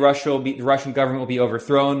defeated. The Russian government will be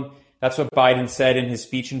overthrown. That's what Biden said in his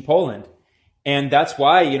speech in Poland. And that's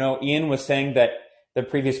why, Ian was saying that, the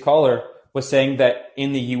previous caller was saying that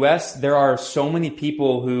in the U.S., there are so many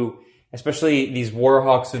people who, especially these war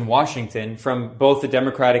hawks in Washington from both the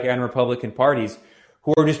Democratic and Republican parties,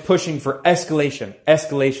 who are just pushing for escalation.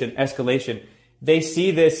 They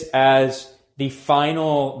see this as the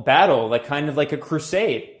final battle, kind of like a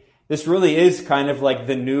crusade. This really is kind of like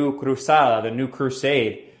the new crusada, the new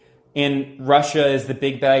crusade. And Russia is the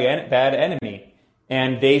big bad enemy.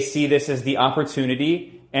 And they see this as the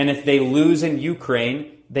opportunity. And if they lose in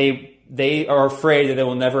Ukraine, they are afraid that they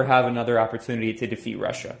will never have another opportunity to defeat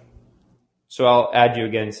Russia. So I'll add you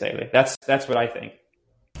again, Sele. That's what I think.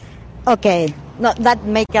 Okay, no, that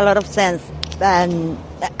makes a lot of sense. And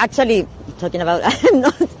actually, talking about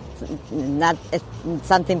not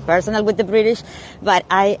something personal with the British, but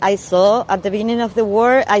I saw at the beginning of the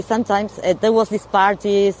war, sometimes there was these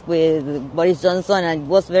parties with Boris Johnson, and it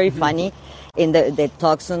was very funny in the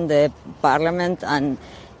talks in the parliament, and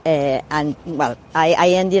well,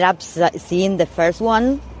 I ended up seeing the first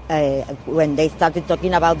one when they started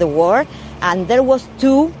talking about the war, and there was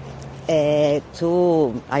two I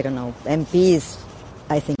don't know, MPs,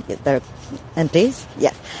 I think they're MPs,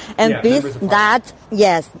 yes. MPs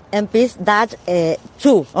that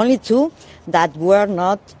only two that were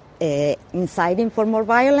not inciting for more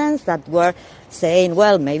violence, that were saying,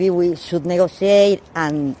 well, maybe we should negotiate,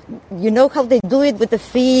 and you know how they do it with the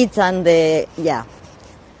feet and it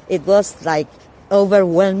was like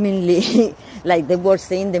overwhelmingly like they were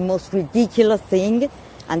saying the most ridiculous thing,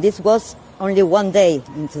 and this was only one day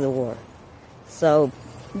into the war. So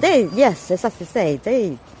as you say,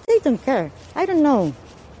 they don't care. I don't know.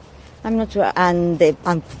 I'm not sure. And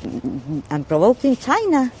I'm provoking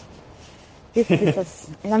China.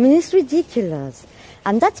 It's ridiculous.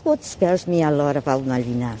 And that's what scares me a lot about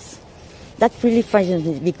Malvinas. That really frightens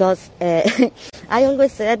me, because I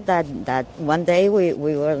always said that one day we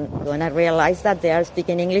were going to realize that they are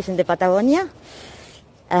speaking English in the Patagonia,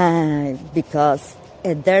 because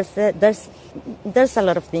there's a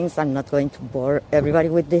lot of things. I'm not going to bore everybody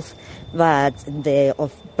with this, but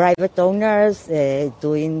of private owners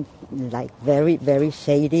doing like very, very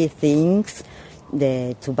shady things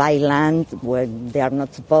to buy land where they are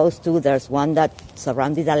not supposed to. There's one that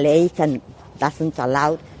surrounded a lake and doesn't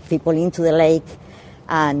allow people into the lake.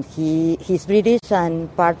 And he's British and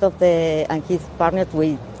he's partnered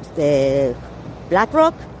with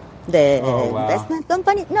BlackRock, the investment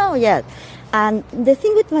company. No, yes. And the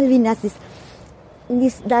thing with Malvinas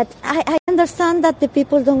is that I understand that the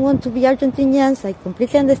people don't want to be Argentinians. I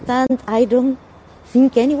completely understand. I don't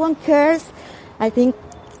think anyone cares. I think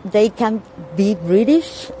they can be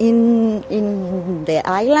British in the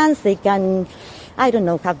islands. They can, I don't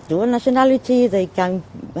know, have dual nationality. They can,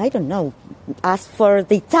 I don't know, ask for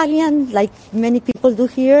the Italian like many people do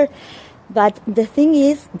here. But the thing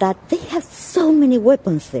is that they have so many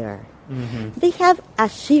weapons there. Mm-hmm. They have a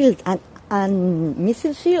shield and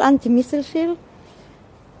missile shield, anti-missile shield,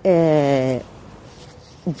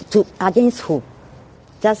 against who?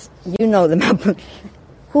 Just, you know the map.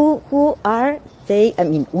 Who are they? I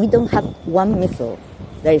mean, we don't have one missile.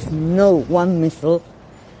 There is no one missile.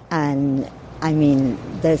 And, I mean,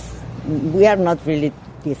 we are not really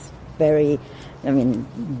this very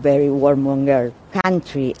warmonger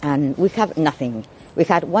country, and we have nothing. We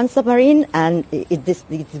had one submarine, and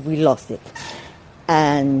we lost it.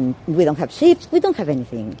 And we don't have ships, we don't have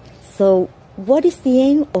anything. So what is the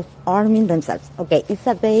aim of arming themselves? Okay, it's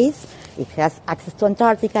a base, it has access to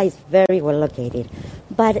Antarctica, it's very well located.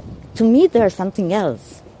 But to me, there's something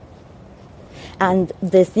else. And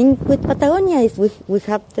the thing with Patagonia is we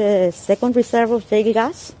have the second reserve of shale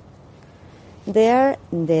gas. There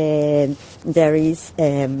is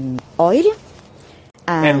oil.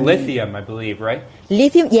 And lithium, I believe, right?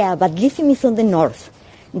 Lithium, yeah, but lithium is on the north.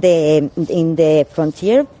 In the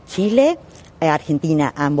frontier, Chile,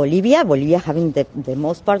 Argentina, and Bolivia having the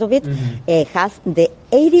most part of it, mm-hmm. Has the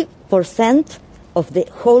 80% of the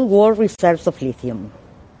whole world reserves of lithium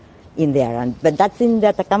in there. But that's in the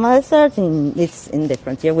Atacama Desert, it's in the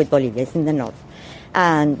frontier with Bolivia, it's in the north.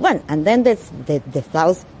 And then there's the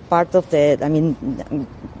south part of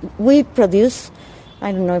we produce,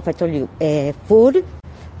 I don't know if I told you, food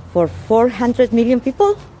for 400 million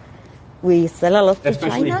people. We sell a lot to China.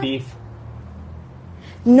 Especially beef.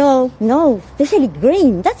 No, especially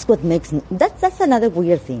grain. That's what makes, that's another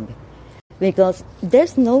weird thing. Because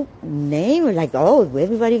there's no name like,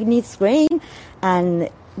 everybody needs grain. And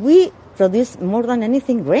we produce more than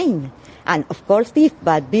anything grain. And of course beef,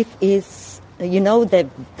 but beef is, the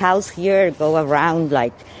cows here go around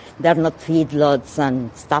like they're not feedlots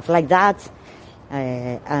and stuff like that.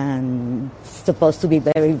 And supposed to be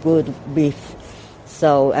very good beef.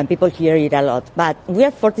 So, and people here eat a lot. But we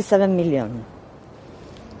are 47 million.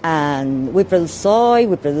 And we produce soy,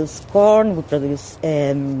 we produce corn, we produce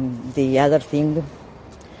the other thing,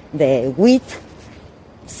 the wheat.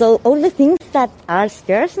 So all the things that are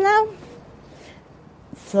scarce now.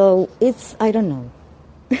 So it's, I don't know.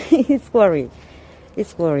 It's worrying.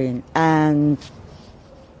 It's worrying. And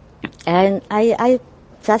I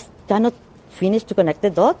just cannot finish to connect the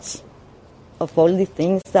dots of all the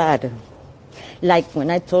things that, like when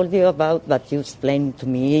I told you about what you explained to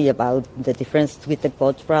me about the difference with the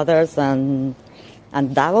Koch brothers and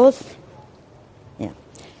Davos. Yeah.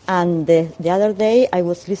 And the other day I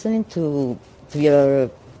was listening to your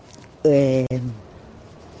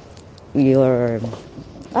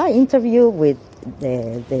interview with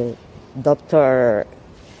the Dr.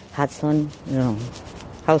 Hudson.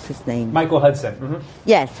 How's his name? Michael Hudson. Mm-hmm.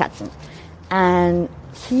 Yes, Hudson. And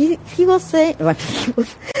he was saying,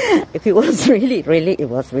 it was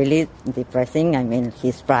really depressing. I mean,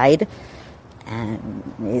 he's right, and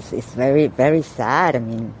it's very, very sad. I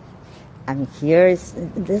mean,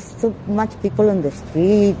 there's so much people on the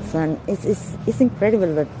streets, and it's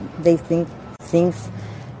incredible that they think things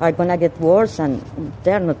are gonna get worse, and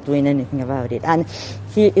they're not doing anything about it. And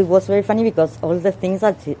it was very funny because all the things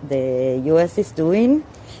that the U.S. is doing,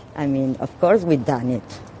 I mean, of course we've done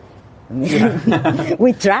it. I mean,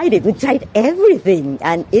 we tried it. We tried everything,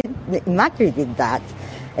 and Macri did that,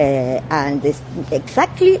 and it's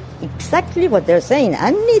exactly what they're saying,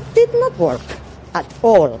 and it did not work at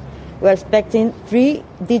all. We're expecting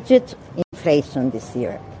 3-digit inflation this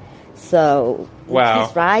year, so wow.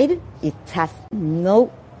 He's right. It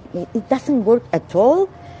doesn't work at all.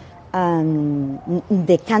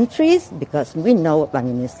 The countries, because we know, I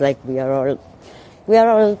mean, it's like we are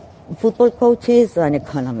all football coaches and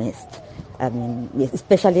economists. I mean,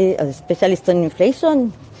 especially specialists on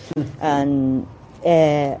inflation. And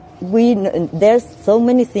there's so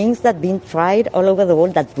many things that have been tried all over the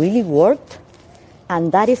world that really worked,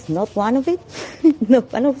 and that is not one of it,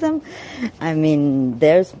 not one of them. I mean,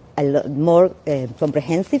 there's a lot more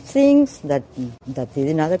comprehensive things that is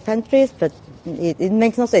in other countries, but it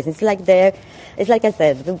makes no sense. It's like I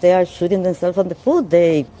said, they are shooting themselves on the foot.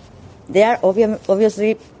 They are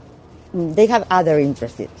obviously, they have other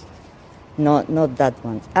interests, not that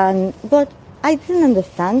one. And what I didn't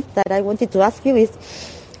understand that I wanted to ask you is,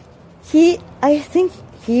 he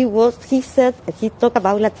talked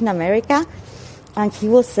about Latin America, and he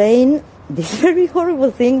was saying this very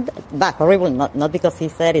horrible thing, but horrible not because he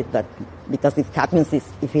said it, but because if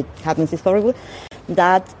it happens, it's horrible,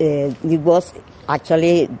 that it was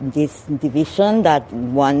actually this division that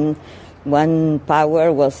one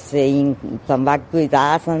power was saying, come back with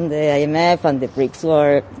us and the IMF, and the BRICS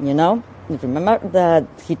were, you remember that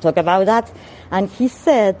he talked about that, and he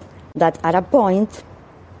said that at a point,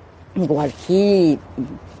 what he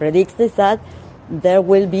predicts is that there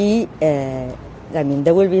will be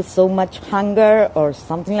so much hunger or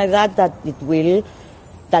something like that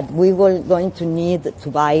we will going to need to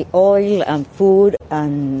buy oil and food,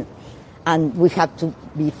 and we have to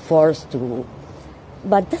be forced to.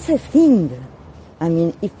 But that's a thing. I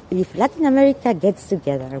mean, if Latin America gets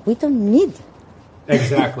together, we don't need.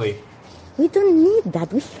 Exactly. We don't need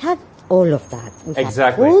that. We have all of that. We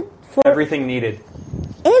exactly. Have food for everything needed.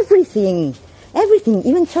 Everything,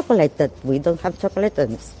 even chocolate, that we don't have chocolate,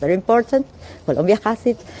 and it's very important. Colombia has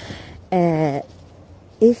it. That's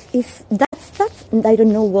I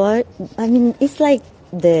don't know why. I mean, it's like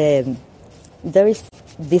there is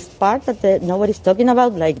this part that nobody's talking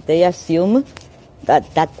about. Like they assume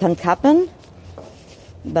that can happen,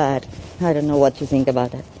 but I don't know what you think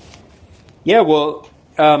about that. Yeah, well,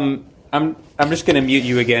 I'm just going to mute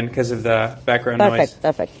you again because of the background noise.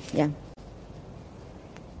 Perfect. Yeah.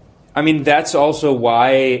 I mean, that's also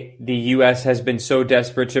why the U.S. has been so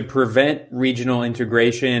desperate to prevent regional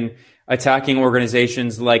integration, attacking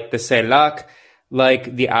organizations like the CELAC,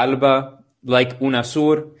 like the ALBA, like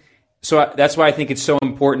UNASUR. So that's why I think it's so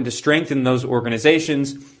important to strengthen those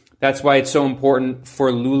organizations. That's why it's so important for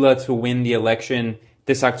Lula to win the election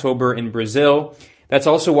this October in Brazil. That's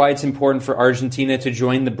also why it's important for Argentina to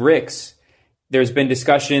join the BRICS. There's been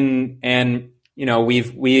discussion, and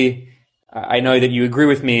I know that you agree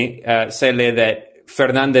with me, Cele, that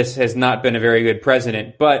Fernandez has not been a very good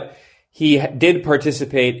president, but he did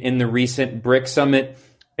participate in the recent BRIC summit,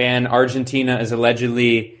 and Argentina is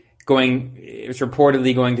reportedly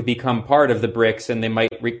going to become part of the BRICS, and they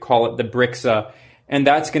might call it the BRICSA, and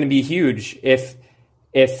that's going to be huge if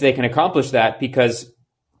they can accomplish that, because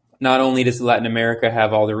not only does Latin America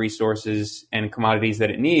have all the resources and commodities that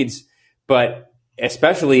it needs, but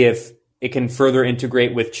especially if it can further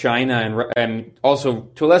integrate with China and also,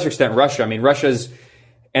 to a lesser extent, Russia. I mean, Russia's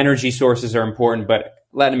energy sources are important, but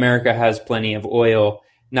Latin America has plenty of oil,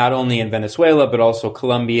 not only in Venezuela, but also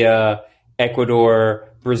Colombia,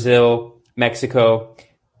 Ecuador, Brazil, Mexico.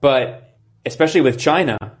 But especially with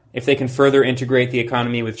China, if they can further integrate the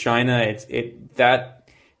economy with China, that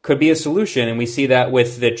could be a solution. And we see that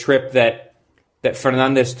with the trip that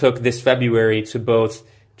Fernandez took this February to both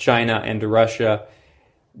China and to Russia.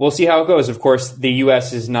 We'll see how it goes. Of course, the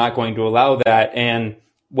U.S. is not going to allow that. And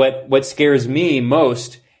what scares me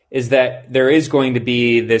most is that there is going to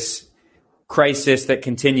be this crisis that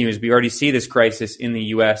continues. We already see this crisis in the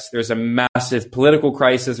U.S. There's a massive political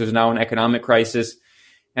crisis. There's now an economic crisis.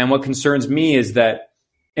 And what concerns me is that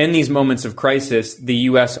in these moments of crisis, the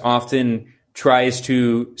U.S. often tries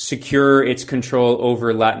to secure its control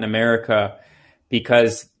over Latin America,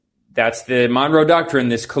 because that's the Monroe Doctrine,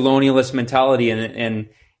 this colonialist mentality, and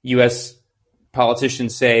U.S.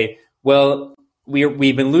 politicians say, well,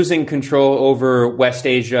 we've been losing control over West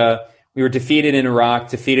Asia. We were defeated in Iraq,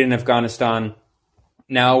 defeated in Afghanistan.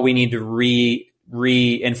 Now we need to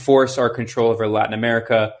reinforce our control over Latin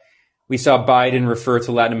America. We saw Biden refer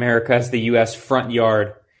to Latin America as the U.S. front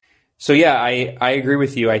yard. So yeah, I agree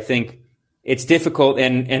with you. I think it's difficult,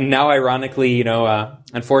 and now ironically,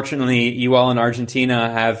 unfortunately, you all in Argentina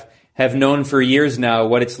have known for years now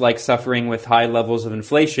what it's like suffering with high levels of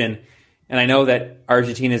inflation. And I know that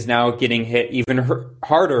Argentina is now getting hit even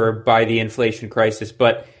harder by the inflation crisis.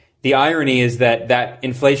 But the irony is that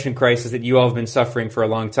inflation crisis that you all have been suffering for a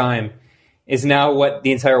long time is now what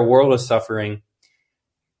the entire world is suffering.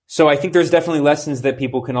 So I think there's definitely lessons that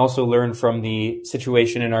people can also learn from the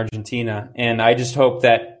situation in Argentina. And I just hope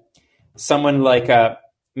that someone like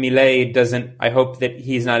Milei I hope that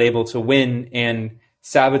he's not able to win and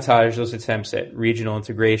sabotage those attempts at regional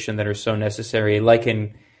integration that are so necessary, like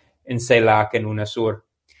in CELAC and UNASUR.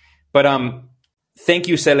 But Thank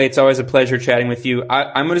you, Sele. It's always a pleasure chatting with you.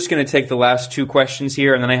 I'm just going to take the last two questions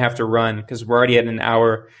here, and then I have to run because we're already at an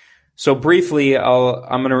hour. So briefly,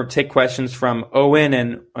 I'm going to take questions from Owen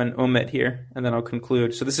and Umit here, and then I'll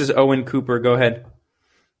conclude. So this is Owen Cooper. Go ahead.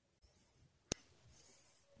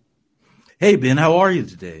 Hey, Ben, how are you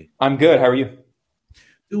today? I'm good. How are you?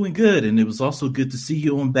 Doing good, and it was also good to see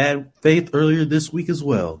you on Bad Faith earlier this week as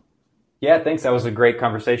well. Yeah, thanks. That was a great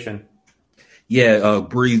conversation. Yeah,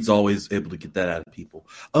 Breed's always able to get that out of people.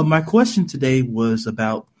 My question today was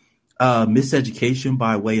about miseducation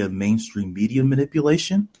by way of mainstream media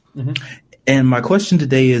manipulation. Mm-hmm. And my question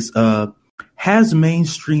today is, has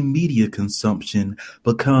mainstream media consumption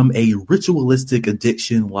become a ritualistic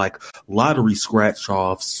addiction like lottery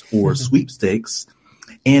scratch-offs or sweepstakes?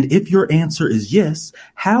 And if your answer is yes,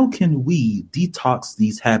 how can we detox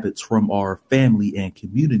these habits from our family and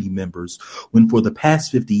community members when for the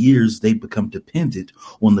past 50 years they've become dependent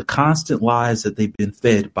on the constant lies that they've been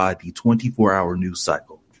fed by the 24-hour news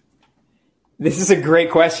cycle? This is a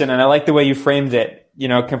great question, and I like the way you framed it,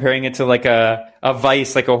 comparing it to like a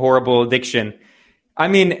vice, like a horrible addiction. I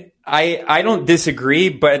mean, I don't disagree,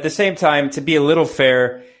 but at the same time, to be a little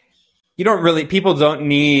fair, people don't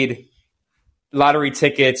need lottery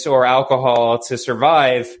tickets or alcohol to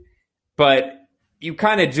survive, but you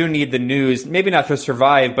kind of do need the news, maybe not to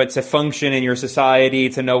survive, but to function in your society,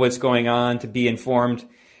 to know what's going on, to be informed.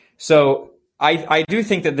 So I do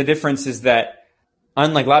think that the difference is that,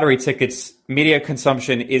 unlike lottery tickets, media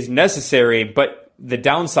consumption is necessary, but the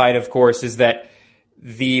downside, of course, is that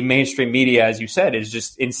the mainstream media, as you said, is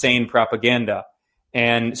just insane propaganda.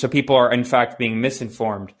 And so people are, in fact, being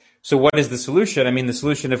misinformed. So what is the solution? I mean, the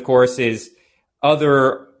solution, of course, is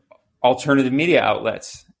other alternative media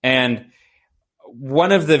outlets. And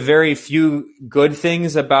one of the very few good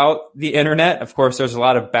things about the internet, of course, there's a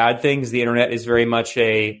lot of bad things. The internet is very much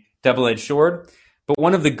a double-edged sword. But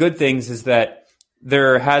one of the good things is that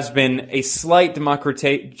there has been a slight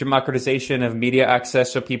democratization of media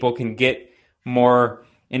access so people can get more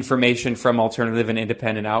information from alternative and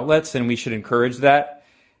independent outlets, and we should encourage that.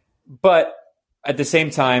 But at the same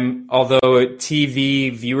time, although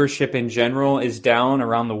TV viewership in general is down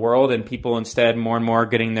around the world and people instead more and more are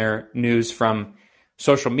getting their news from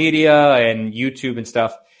social media and YouTube and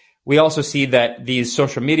stuff, we also see that these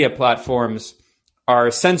social media platforms are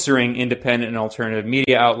censoring independent and alternative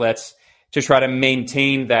media outlets to try to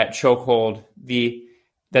maintain that chokehold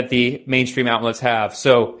that the mainstream outlets have.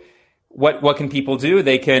 So what can people do?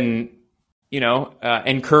 They can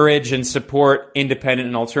encourage and support independent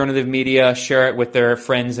and alternative media, share it with their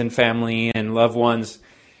friends and family and loved ones,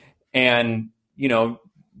 and,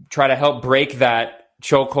 try to help break that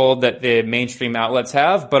chokehold that the mainstream outlets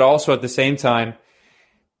have. But also at the same time,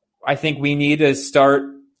 I think we need to start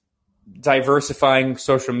diversifying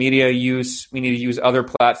social media use. We need to use other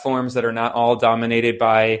platforms that are not all dominated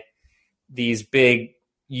by these big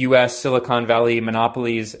U.S. Silicon Valley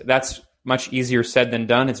monopolies. That's much easier said than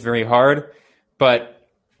done. It's very hard. But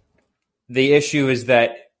the issue is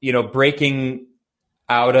that, breaking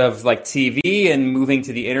out of like TV and moving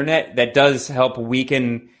to the internet, that does help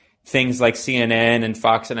weaken things like CNN and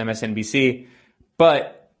Fox and MSNBC.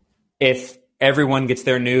 But if everyone gets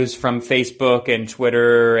their news from Facebook and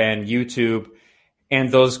Twitter and YouTube,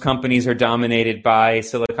 and those companies are dominated by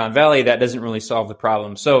Silicon Valley, that doesn't really solve the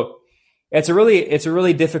problem. So it's a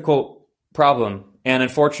really difficult problem. And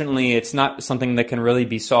unfortunately, it's not something that can really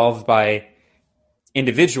be solved by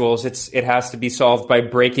individuals. It has to be solved by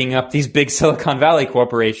breaking up these big Silicon Valley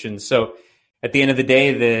corporations. So at the end of the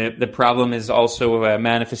day, the problem is also a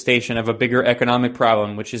manifestation of a bigger economic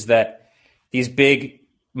problem, which is that these big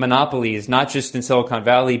monopolies, not just in Silicon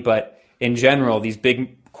Valley, but in general, these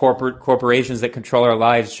big corporations that control our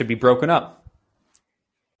lives should be broken up.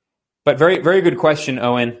 But very, very good question,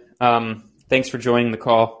 Owen. Thanks for joining the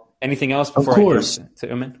call. Anything else before I go to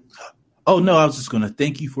Uman? Oh, no, I was just going to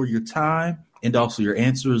thank you for your time and also your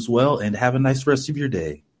answer as well, and have a nice rest of your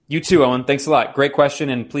day. You too, Owen. Thanks a lot. Great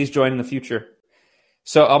question, and please join in the future.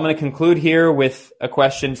 So I'm going to conclude here with a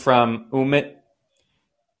question from Umit.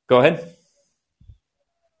 Go ahead.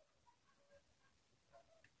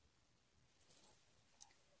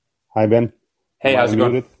 Hi, Ben. Hey, how's it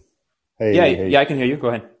going? Hey. Yeah, I can hear you. Go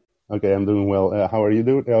ahead. Okay, I'm doing well. How are you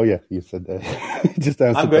doing? Oh, yeah, you said that. Just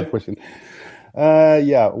answered that question.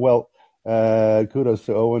 Kudos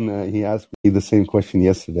to Owen. He asked me the same question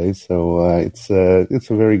yesterday, so it's a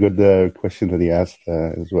very good question that he asked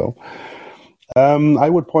as well. I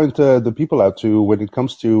would point the people out to when it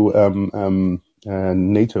comes to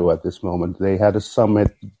NATO at this moment. They had a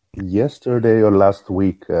summit yesterday or last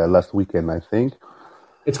weekend, I think.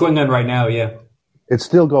 It's going on right now, yeah. It's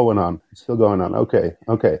still going on. It's still going on.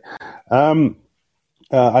 Okay.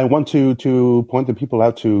 I want to point the people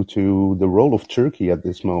out to the role of Turkey at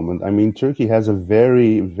this moment. I mean, Turkey has a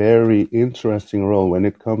very, very interesting role when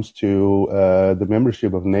it comes to the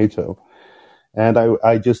membership of NATO. And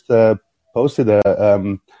I just posted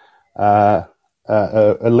a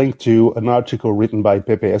link to an article written by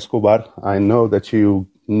Pepe Escobar. I know that you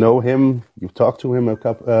know him. You've talked to him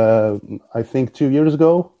I think 2 years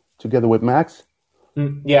ago, together with Max.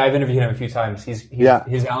 Yeah, I've interviewed him a few times. His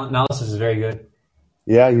analysis is very good.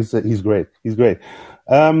 Yeah, he's great. He's great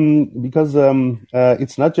because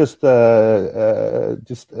it's not just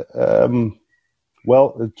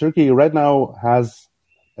Turkey right now has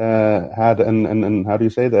had and how do you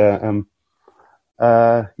say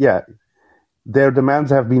their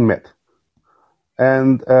demands have been met,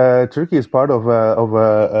 and Turkey is part of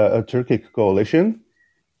a Turkic coalition,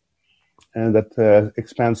 and that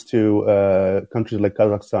expands to countries like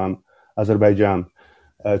Kazakhstan, Azerbaijan,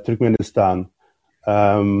 Turkmenistan.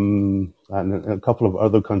 And a couple of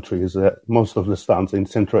other countries, most of the stans in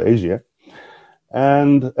Central Asia,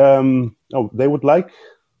 and they would like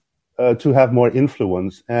to have more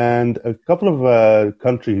influence. And a couple of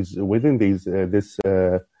countries within this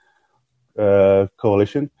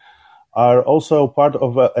coalition are also part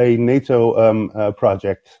of a NATO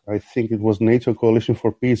project. I think it was NATO Coalition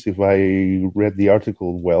for Peace, if I read the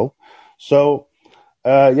article well. So,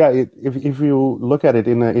 if you look at it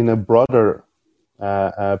in a broader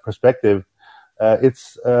perspective,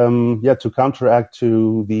 it's to counteract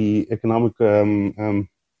to the economic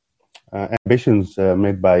ambitions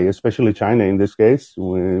made by especially China in this case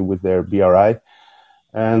with their BRI,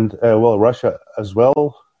 and Russia as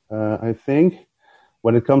well. I think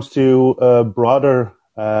when it comes to a broader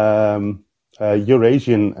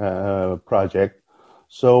Eurasian project.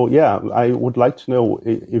 So I would like to know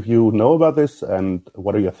if you know about this and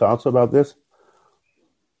what are your thoughts about this.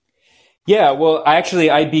 Yeah, well,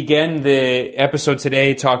 I began the episode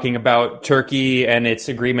today talking about Turkey and its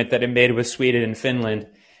agreement that it made with Sweden and Finland.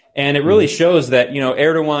 And it really shows that,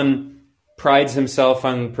 Erdogan prides himself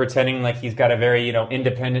on pretending like he's got a very,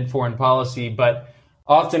 independent foreign policy. But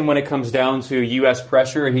often when it comes down to U.S.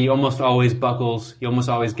 pressure, he almost always buckles. He almost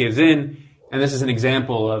always gives in. And this is an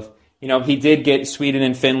example of, he did get Sweden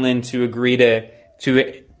and Finland to agree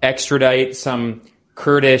to extradite some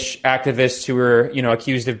Kurdish activists who were,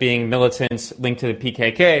 accused of being militants linked to the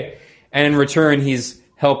PKK. And in return, he's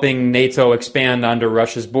helping NATO expand onto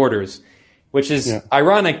Russia's borders, which is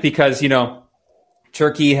ironic because,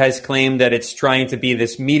 Turkey has claimed that it's trying to be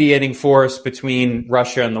this mediating force between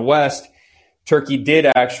Russia and the West. Turkey did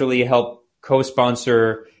actually help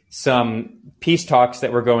co-sponsor some peace talks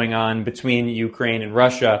that were going on between Ukraine and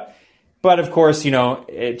Russia. But of course,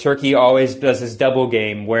 Turkey always does this double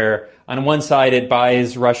game where on one side it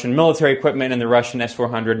buys Russian military equipment and the Russian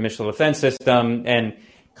S-400 missile defense system and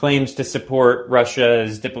claims to support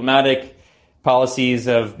Russia's diplomatic policies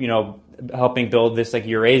of, helping build this like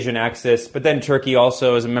Eurasian axis. But then Turkey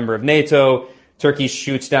also is a member of NATO. Turkey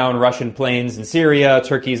shoots down Russian planes in Syria.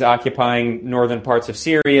 Turkey's occupying northern parts of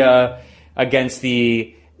Syria against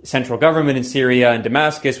the central government in Syria and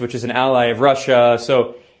Damascus, which is an ally of Russia.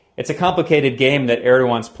 So it's a complicated game that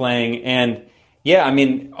Erdogan's playing. And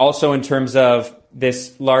also in terms of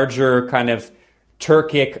this larger kind of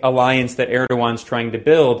Turkic alliance that Erdogan's trying to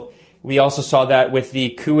build, we also saw that with the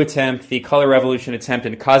coup attempt, the color revolution attempt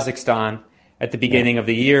in Kazakhstan at the beginning of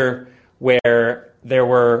the year, where there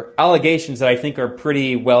were allegations that I think are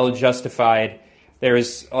pretty well justified. There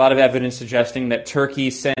is a lot of evidence suggesting that Turkey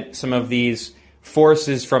sent some of these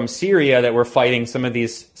forces from Syria that were fighting some of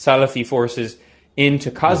these Salafi forces into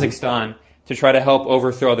Kazakhstan to try to help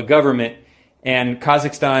overthrow the government. And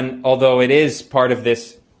Kazakhstan, although it is part of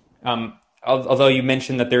this, although you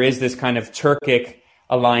mentioned that there is this kind of Turkic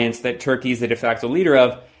alliance that Turkey is the de facto leader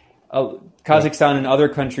of, Kazakhstan and other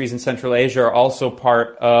countries in Central Asia are also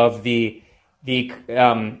part of the CTSO,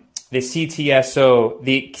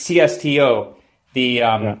 the CSTO,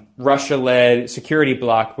 the Russia-led security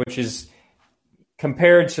bloc, which is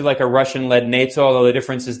compared to like a Russian-led NATO, although the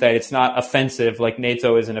difference is that it's not offensive like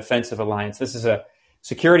NATO is an offensive alliance. This is a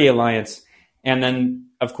security alliance. And then,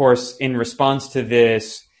 of course, in response to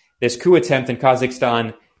this coup attempt in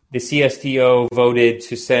Kazakhstan, the CSTO voted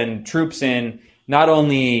to send troops in, not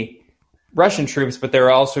only Russian troops, but there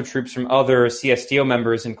are also troops from other CSTO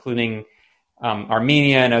members, including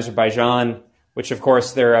Armenia and Azerbaijan, which, of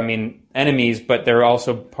course, they're, enemies, but they're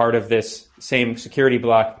also part of this same security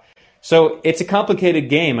bloc. So it's a complicated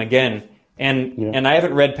game, again. And I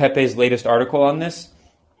haven't read Pepe's latest article on this,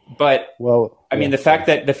 but the fact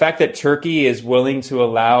that Turkey is willing to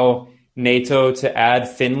allow NATO to add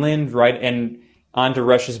Finland right and onto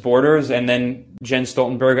Russia's borders, and then Jens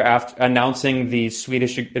Stoltenberg, after announcing the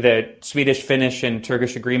Swedish, Finnish, and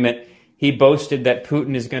Turkish agreement, he boasted that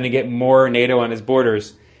Putin is going to get more NATO on his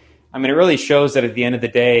borders. I mean, it really shows that at the end of the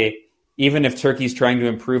day, even if Turkey's trying to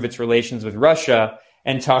improve its relations with Russia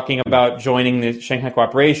and talking about joining the Shanghai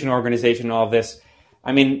Cooperation Organization and all of this,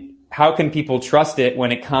 I mean, how can people trust it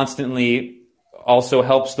when it constantly also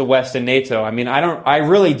helps the West and NATO? I mean, I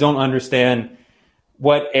really don't understand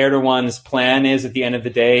what Erdogan's plan is at the end of the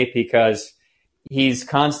day, because he's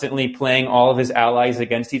constantly playing all of his allies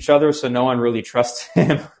against each other, so no one really trusts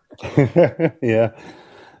him. Yeah.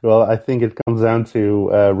 Well, I think it comes down to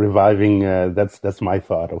reviving. That's my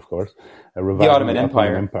thought, of course. Reviving the Ottoman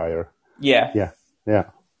Empire. Yeah.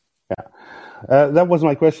 That was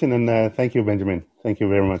my question, and thank you, Benjamin. Thank you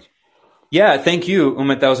very much. Yeah, thank you,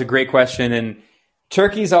 Umut. That was a great question. And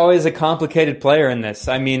Turkey's always a complicated player in this.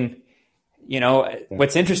 I mean,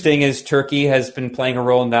 what's interesting is Turkey has been playing a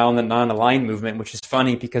role now in the non-aligned movement, which is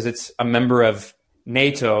funny because it's a member of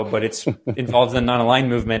NATO, but it's involved in the non-aligned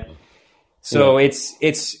movement. So it's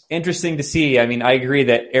interesting to see. I mean, I agree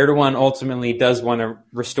that Erdogan ultimately does want to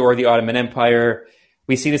restore the Ottoman Empire.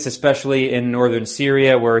 We see this especially in northern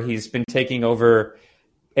Syria, where he's been taking over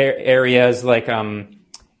areas like,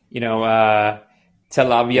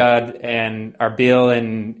 Tel Abyad and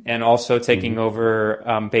Arbil, and also taking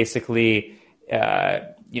over basically,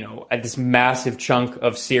 this massive chunk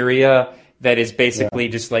of Syria that is basically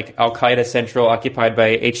just like Al-Qaeda Central, occupied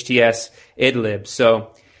by HTS Idlib.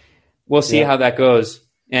 So we'll see how that goes,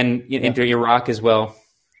 and into Iraq as well.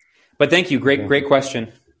 But thank you. Great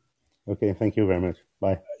question. Okay, thank you very much.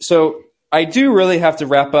 Bye. So I do really have to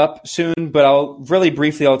wrap up soon, but I'll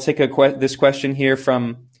take this question here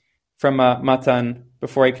from Matan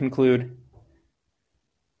before I conclude.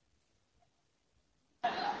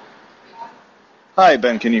 Hi,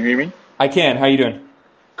 Ben. Can you hear me? I can. How are you doing?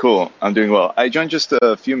 Cool. I'm doing well. I joined just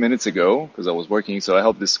a few minutes ago because I was working, so I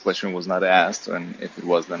hope this question was not asked, and if it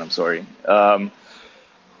was, then I'm sorry.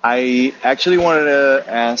 I actually wanted to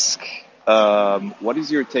ask, what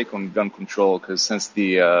is your take on gun control? Because since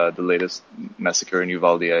the latest massacre in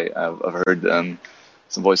Uvalde, I've heard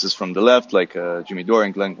some voices from the left, like Jimmy Dore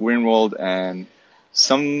and Glenn Greenwald, and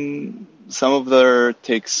some of their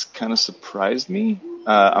takes kind of surprised me.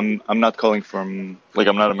 I'm not calling from, like,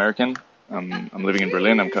 I'm not American. I'm living in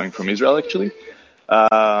Berlin. I'm coming from Israel, actually.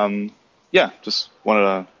 Just wanted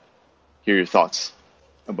to hear your thoughts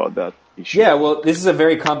about that issue. Yeah, well, this is a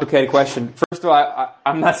very complicated question. First of all,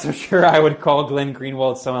 I'm not so sure I would call Glenn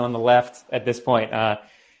Greenwald someone on the left at this point.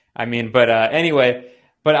 Anyway,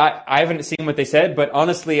 but I haven't seen what they said. But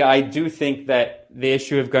honestly, I do think that the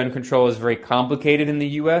issue of gun control is very complicated in the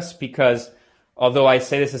U.S. because although I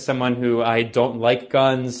say this as someone who I don't like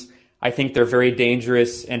guns, I think they're very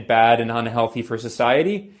dangerous and bad and unhealthy for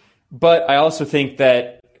society. But I also think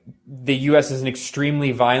that the U.S. is an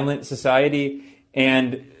extremely violent society,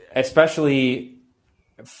 and especially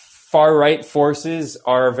far-right forces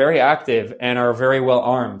are very active and are very well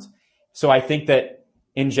armed. So I think that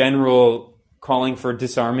in general, calling for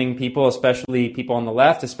disarming people, especially people on the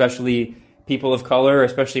left, especially people of color,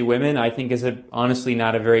 especially women, I think is honestly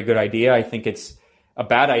not a very good idea. I think it's a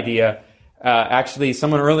bad idea. Actually,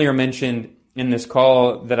 someone earlier mentioned in this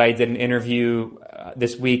call that I did an interview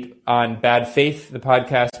this week on Bad Faith, the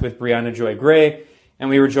podcast with Brianna Joy Gray, and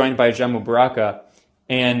we were joined by Ajamu Baraka.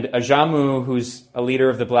 And Ajamu, who's a leader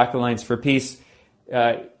of the Black Alliance for Peace,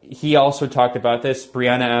 he also talked about this.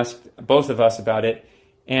 Brianna asked both of us about it,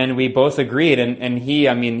 and we both agreed. And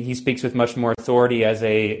he speaks with much more authority as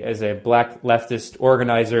a black leftist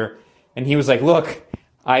organizer. And he was like, look,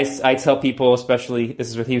 I tell people, especially, this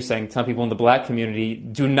is what he was saying, tell people in the black community,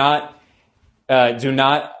 do not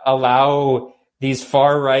allow these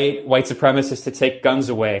far-right white supremacists to take guns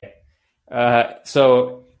away.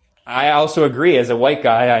 So I also agree as a white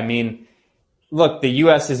guy. I mean, look, the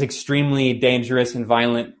U.S. is extremely dangerous and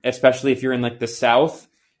violent, especially if you're in like the South,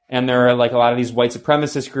 and there are like a lot of these white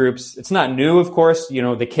supremacist groups. It's not new, of course. The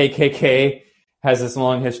KKK has this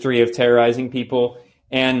long history of terrorizing people.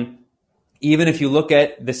 And even if you look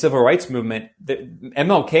at the civil rights movement, the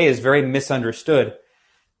MLK is very misunderstood.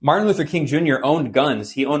 Martin Luther King Jr. owned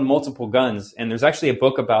guns. He owned multiple guns. And there's actually a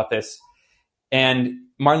book about this. And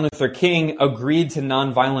Martin Luther King agreed to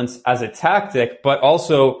nonviolence as a tactic, but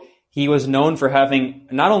also he was known for having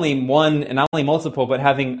not only one and not only multiple, but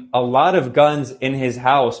having a lot of guns in his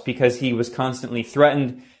house because he was constantly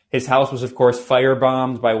threatened. His house was, of course,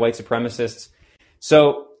 firebombed by white supremacists.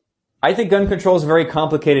 So I think gun control is a very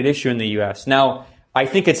complicated issue in the U.S. Now, I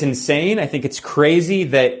think it's insane. I think it's crazy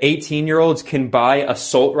that 18-year-olds can buy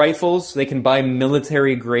assault rifles. They can buy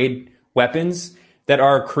military-grade weapons that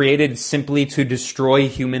are created simply to destroy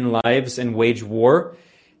human lives and wage war.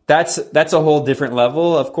 That's a whole different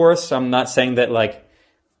level, of course. I'm not saying that, like,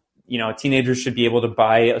 you know, teenagers should be able to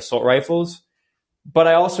buy assault rifles. But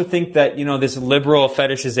I also think that, you know, this liberal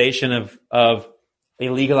fetishization of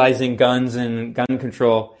illegalizing guns and gun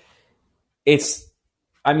control, it's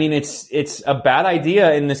a bad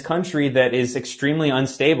idea in this country that is extremely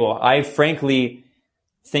unstable. I frankly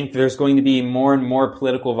think there's going to be more and more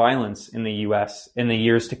political violence in the U.S. in the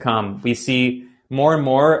years to come. We see more and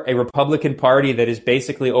more a Republican Party that is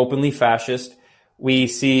basically openly fascist. We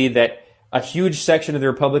see that a huge section of the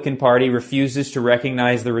Republican Party refuses to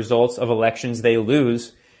recognize the results of elections they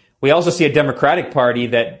lose. We also see a Democratic Party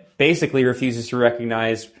that basically refuses to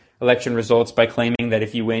recognize election results by claiming that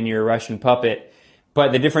if you win, you're a Russian puppet.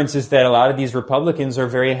 But the difference is that a lot of these Republicans are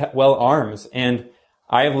very well armed. And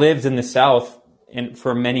I have lived in the South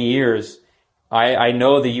for many years. I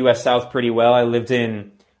know the U.S. South pretty well. I lived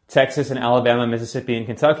in Texas and Alabama, Mississippi, and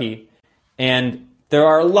Kentucky. And there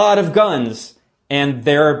are a lot of guns. And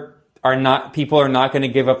people are not going to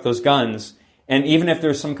give up those guns. And even if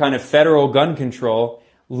there's some kind of federal gun control,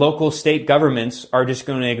 local state governments are just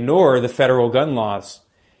going to ignore the federal gun laws.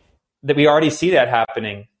 That we already see that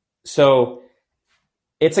happening. So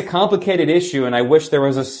it's a complicated issue, and I wish there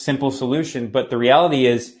was a simple solution. But the reality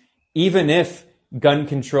is, even if gun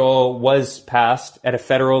control was passed at a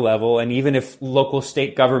federal level, and even if local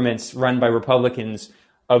state governments run by Republicans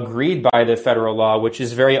agreed by the federal law, which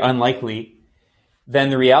is very unlikely, then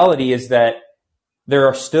the reality is that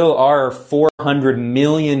there still are 400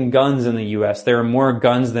 million guns in the U.S. There are more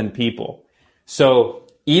guns than people. So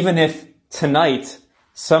even if tonight,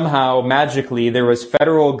 somehow, magically, there was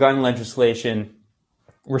federal gun legislation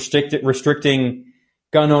restricting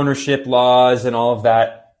gun ownership laws and all of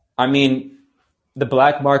that, I mean, the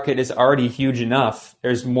black market is already huge enough.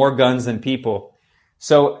 There's more guns than people.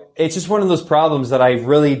 So it's just one of those problems that I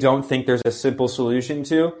really don't think there's a simple solution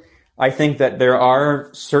to. I think that there are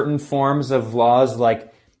certain forms of laws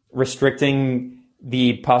like restricting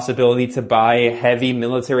the possibility to buy heavy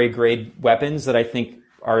military grade weapons that I think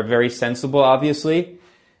are very sensible, obviously.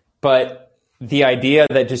 But the idea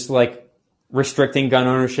that just like restricting gun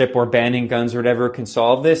ownership or banning guns or whatever can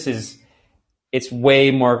solve this it's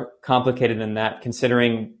way more complicated than that,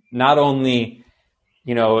 considering not only,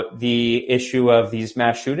 you know, the issue of these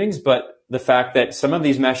mass shootings, but the fact that some of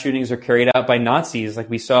these mass shootings are carried out by Nazis, like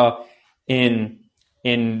we saw in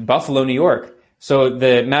Buffalo, New York. So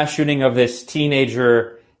the mass shooting of this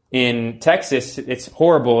teenager in Texas, it's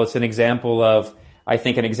horrible. It's an example of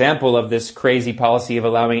this crazy policy of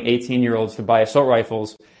allowing 18-year-olds to buy assault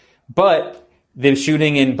rifles. But the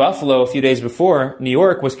shooting in Buffalo a few days before, New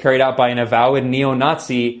York, was carried out by an avowed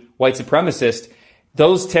neo-Nazi white supremacist.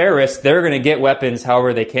 Those terrorists, they're going to get weapons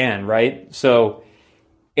however they can, right? So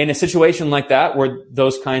in a situation like that, where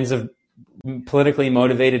those kinds of politically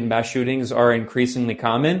motivated mass shootings are increasingly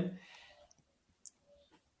common,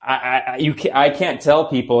 I can't tell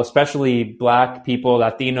people, especially black people,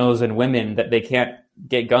 Latinos, and women, that they can't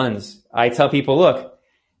get guns. I tell people, look,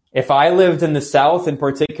 if I lived in the South, in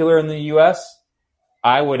particular in the U.S.,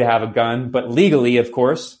 I would have a gun, but legally, of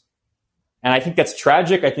course. And I think that's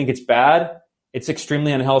tragic. I think it's bad. It's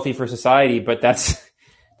extremely unhealthy for society, but that's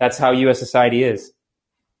how U.S. society is.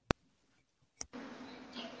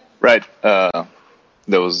 Right. That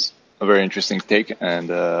was a very interesting take, and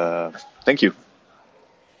thank you.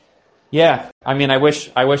 Yeah, I mean, I wish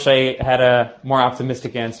I had a more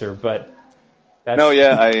optimistic answer, but that's... No,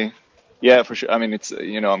 yeah, for sure. I mean, it's,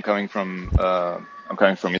 you know, I'm coming from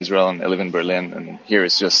Israel, and I live in Berlin, and here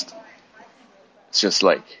it's just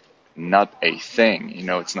like not a thing. You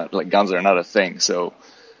know, it's not like guns are not a thing. So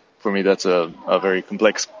for me, that's a very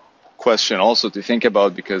complex question also to think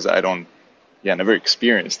about, because I never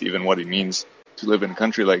experienced even what it means to live in a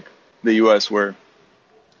country like the U.S. where,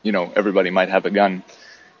 you know, everybody might have a gun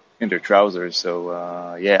in their trousers.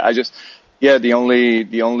 So the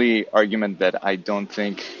only argument that I don't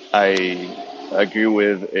think I agree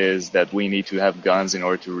with is that we need to have guns in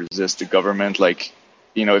order to resist the government. Like,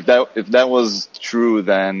 you know, if that was true,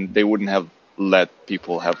 then they wouldn't have let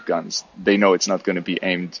people have guns. They know it's not going to be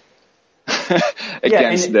aimed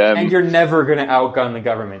against them. And you're never going to outgun the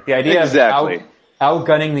government. The idea of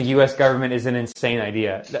outgunning the U.S. government is an insane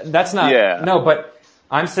idea. That's not... Yeah. No, but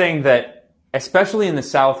I'm saying that, especially in the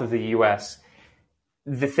South of the U.S.,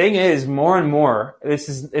 the thing is, more and more, this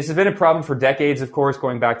has been a problem for decades, of course,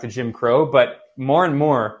 going back to Jim Crow, but more and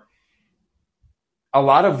more, a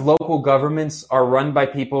lot of local governments are run by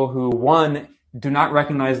people who, one, do not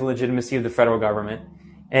recognize the legitimacy of the federal government,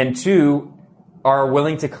 and two, are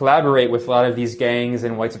willing to collaborate with a lot of these gangs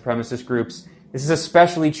and white supremacist groups. This is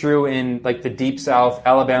especially true in like the deep South,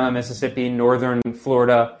 Alabama, Mississippi, northern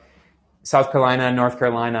Florida, South Carolina, North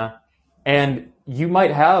Carolina. And you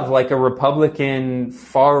might have like a Republican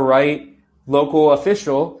far-right local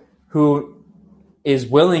official who is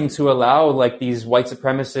willing to allow like these white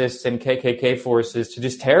supremacists and KKK forces to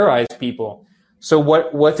just terrorize people. So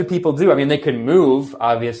what do people do? I mean, they could move,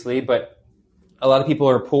 obviously, but a lot of people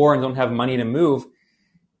are poor and don't have money to move.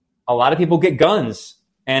 A lot of people get guns,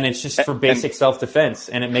 and it's just for basic self-defense,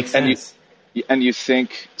 and it makes sense. And you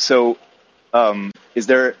think, so is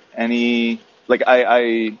there any, like,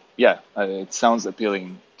 it sounds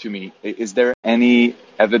appealing to me. Is there any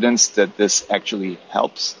evidence that this actually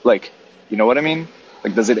helps? Like, you know what I mean?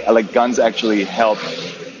 Like, does it, like, guns actually help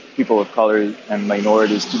people of color and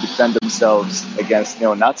minorities to defend themselves against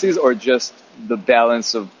neo-Nazis, or just the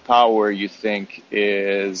balance of power you think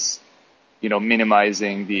is,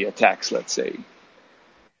 minimizing the attacks, let's say?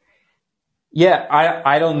 Yeah,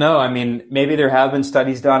 I don't know. I mean, maybe there have been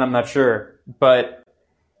studies done, I'm not sure. But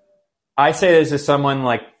I say this as someone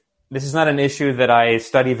like, this is not an issue that I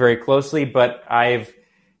study very closely, but I've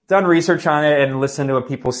done research on it and listened to what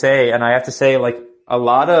people say. And I have to say, like, a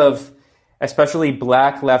lot of, especially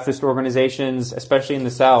black leftist organizations, especially in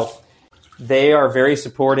the South, they are very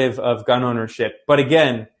supportive of gun ownership. But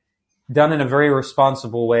again, done in a very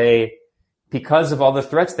responsible way because of all the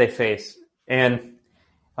threats they face. And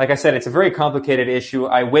like I said, it's a very complicated issue.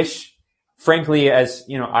 I wish, frankly, as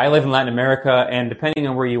I live in Latin America, and depending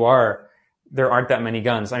on where you are, there aren't that many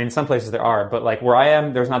guns. I mean, in some places there are, but like where I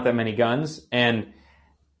am, there's not that many guns. And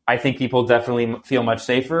I think people definitely feel much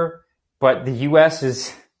safer. But the U.S.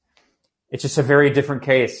 it's just a very different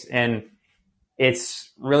case, and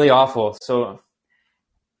it's really awful. So,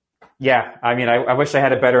 yeah, I mean, I wish I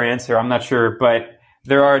had a better answer. I'm not sure, but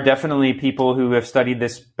there are definitely people who have studied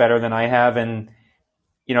this better than I have. And,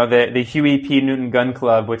 the Huey P. Newton Gun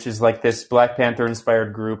Club, which is like this Black Panther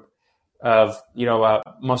inspired group of,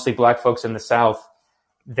 mostly black folks in the South,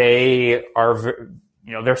 they are,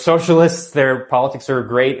 they're socialists, their politics are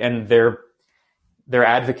great, and they're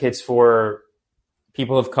advocates for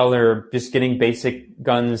people of color just getting basic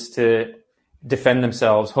guns to defend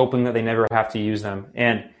themselves, hoping that they never have to use them.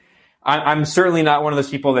 And I'm certainly not one of those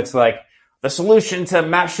people that's like, the solution to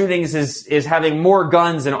mass shootings is having more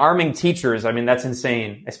guns and arming teachers. I mean, that's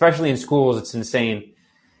insane. Especially in schools, it's insane.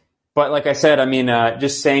 But like I said, I mean,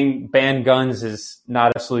 just saying ban guns is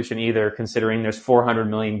not a solution either, considering there's 400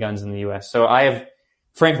 million guns in the U.S. So I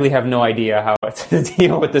frankly have no idea how to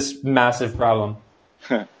deal with this massive problem.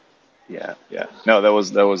 Yeah. No, that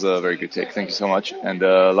was a very good take. Thank you so much, and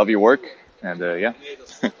love your work. And yeah,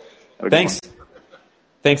 thanks.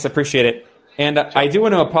 Thanks, I appreciate it. And I do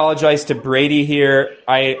want to apologize to Brady here.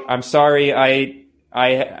 I'm sorry. I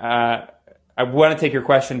want to take your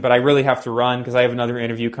question, but I really have to run because I have another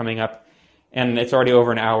interview coming up, and it's already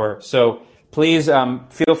over an hour. So please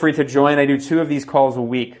feel free to join. I do 2 of these calls a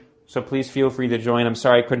week, so please feel free to join. I'm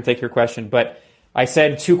sorry I couldn't take your question, but I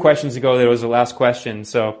said 2 questions ago that it was the last question,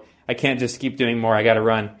 so I can't just keep doing more. I got to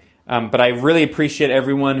run. But I really appreciate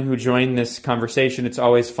everyone who joined this conversation. It's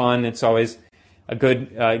always fun. It's always a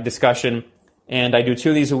good discussion. And I do 2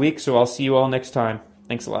 of these a week, so I'll see you all next time.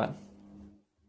 Thanks a lot.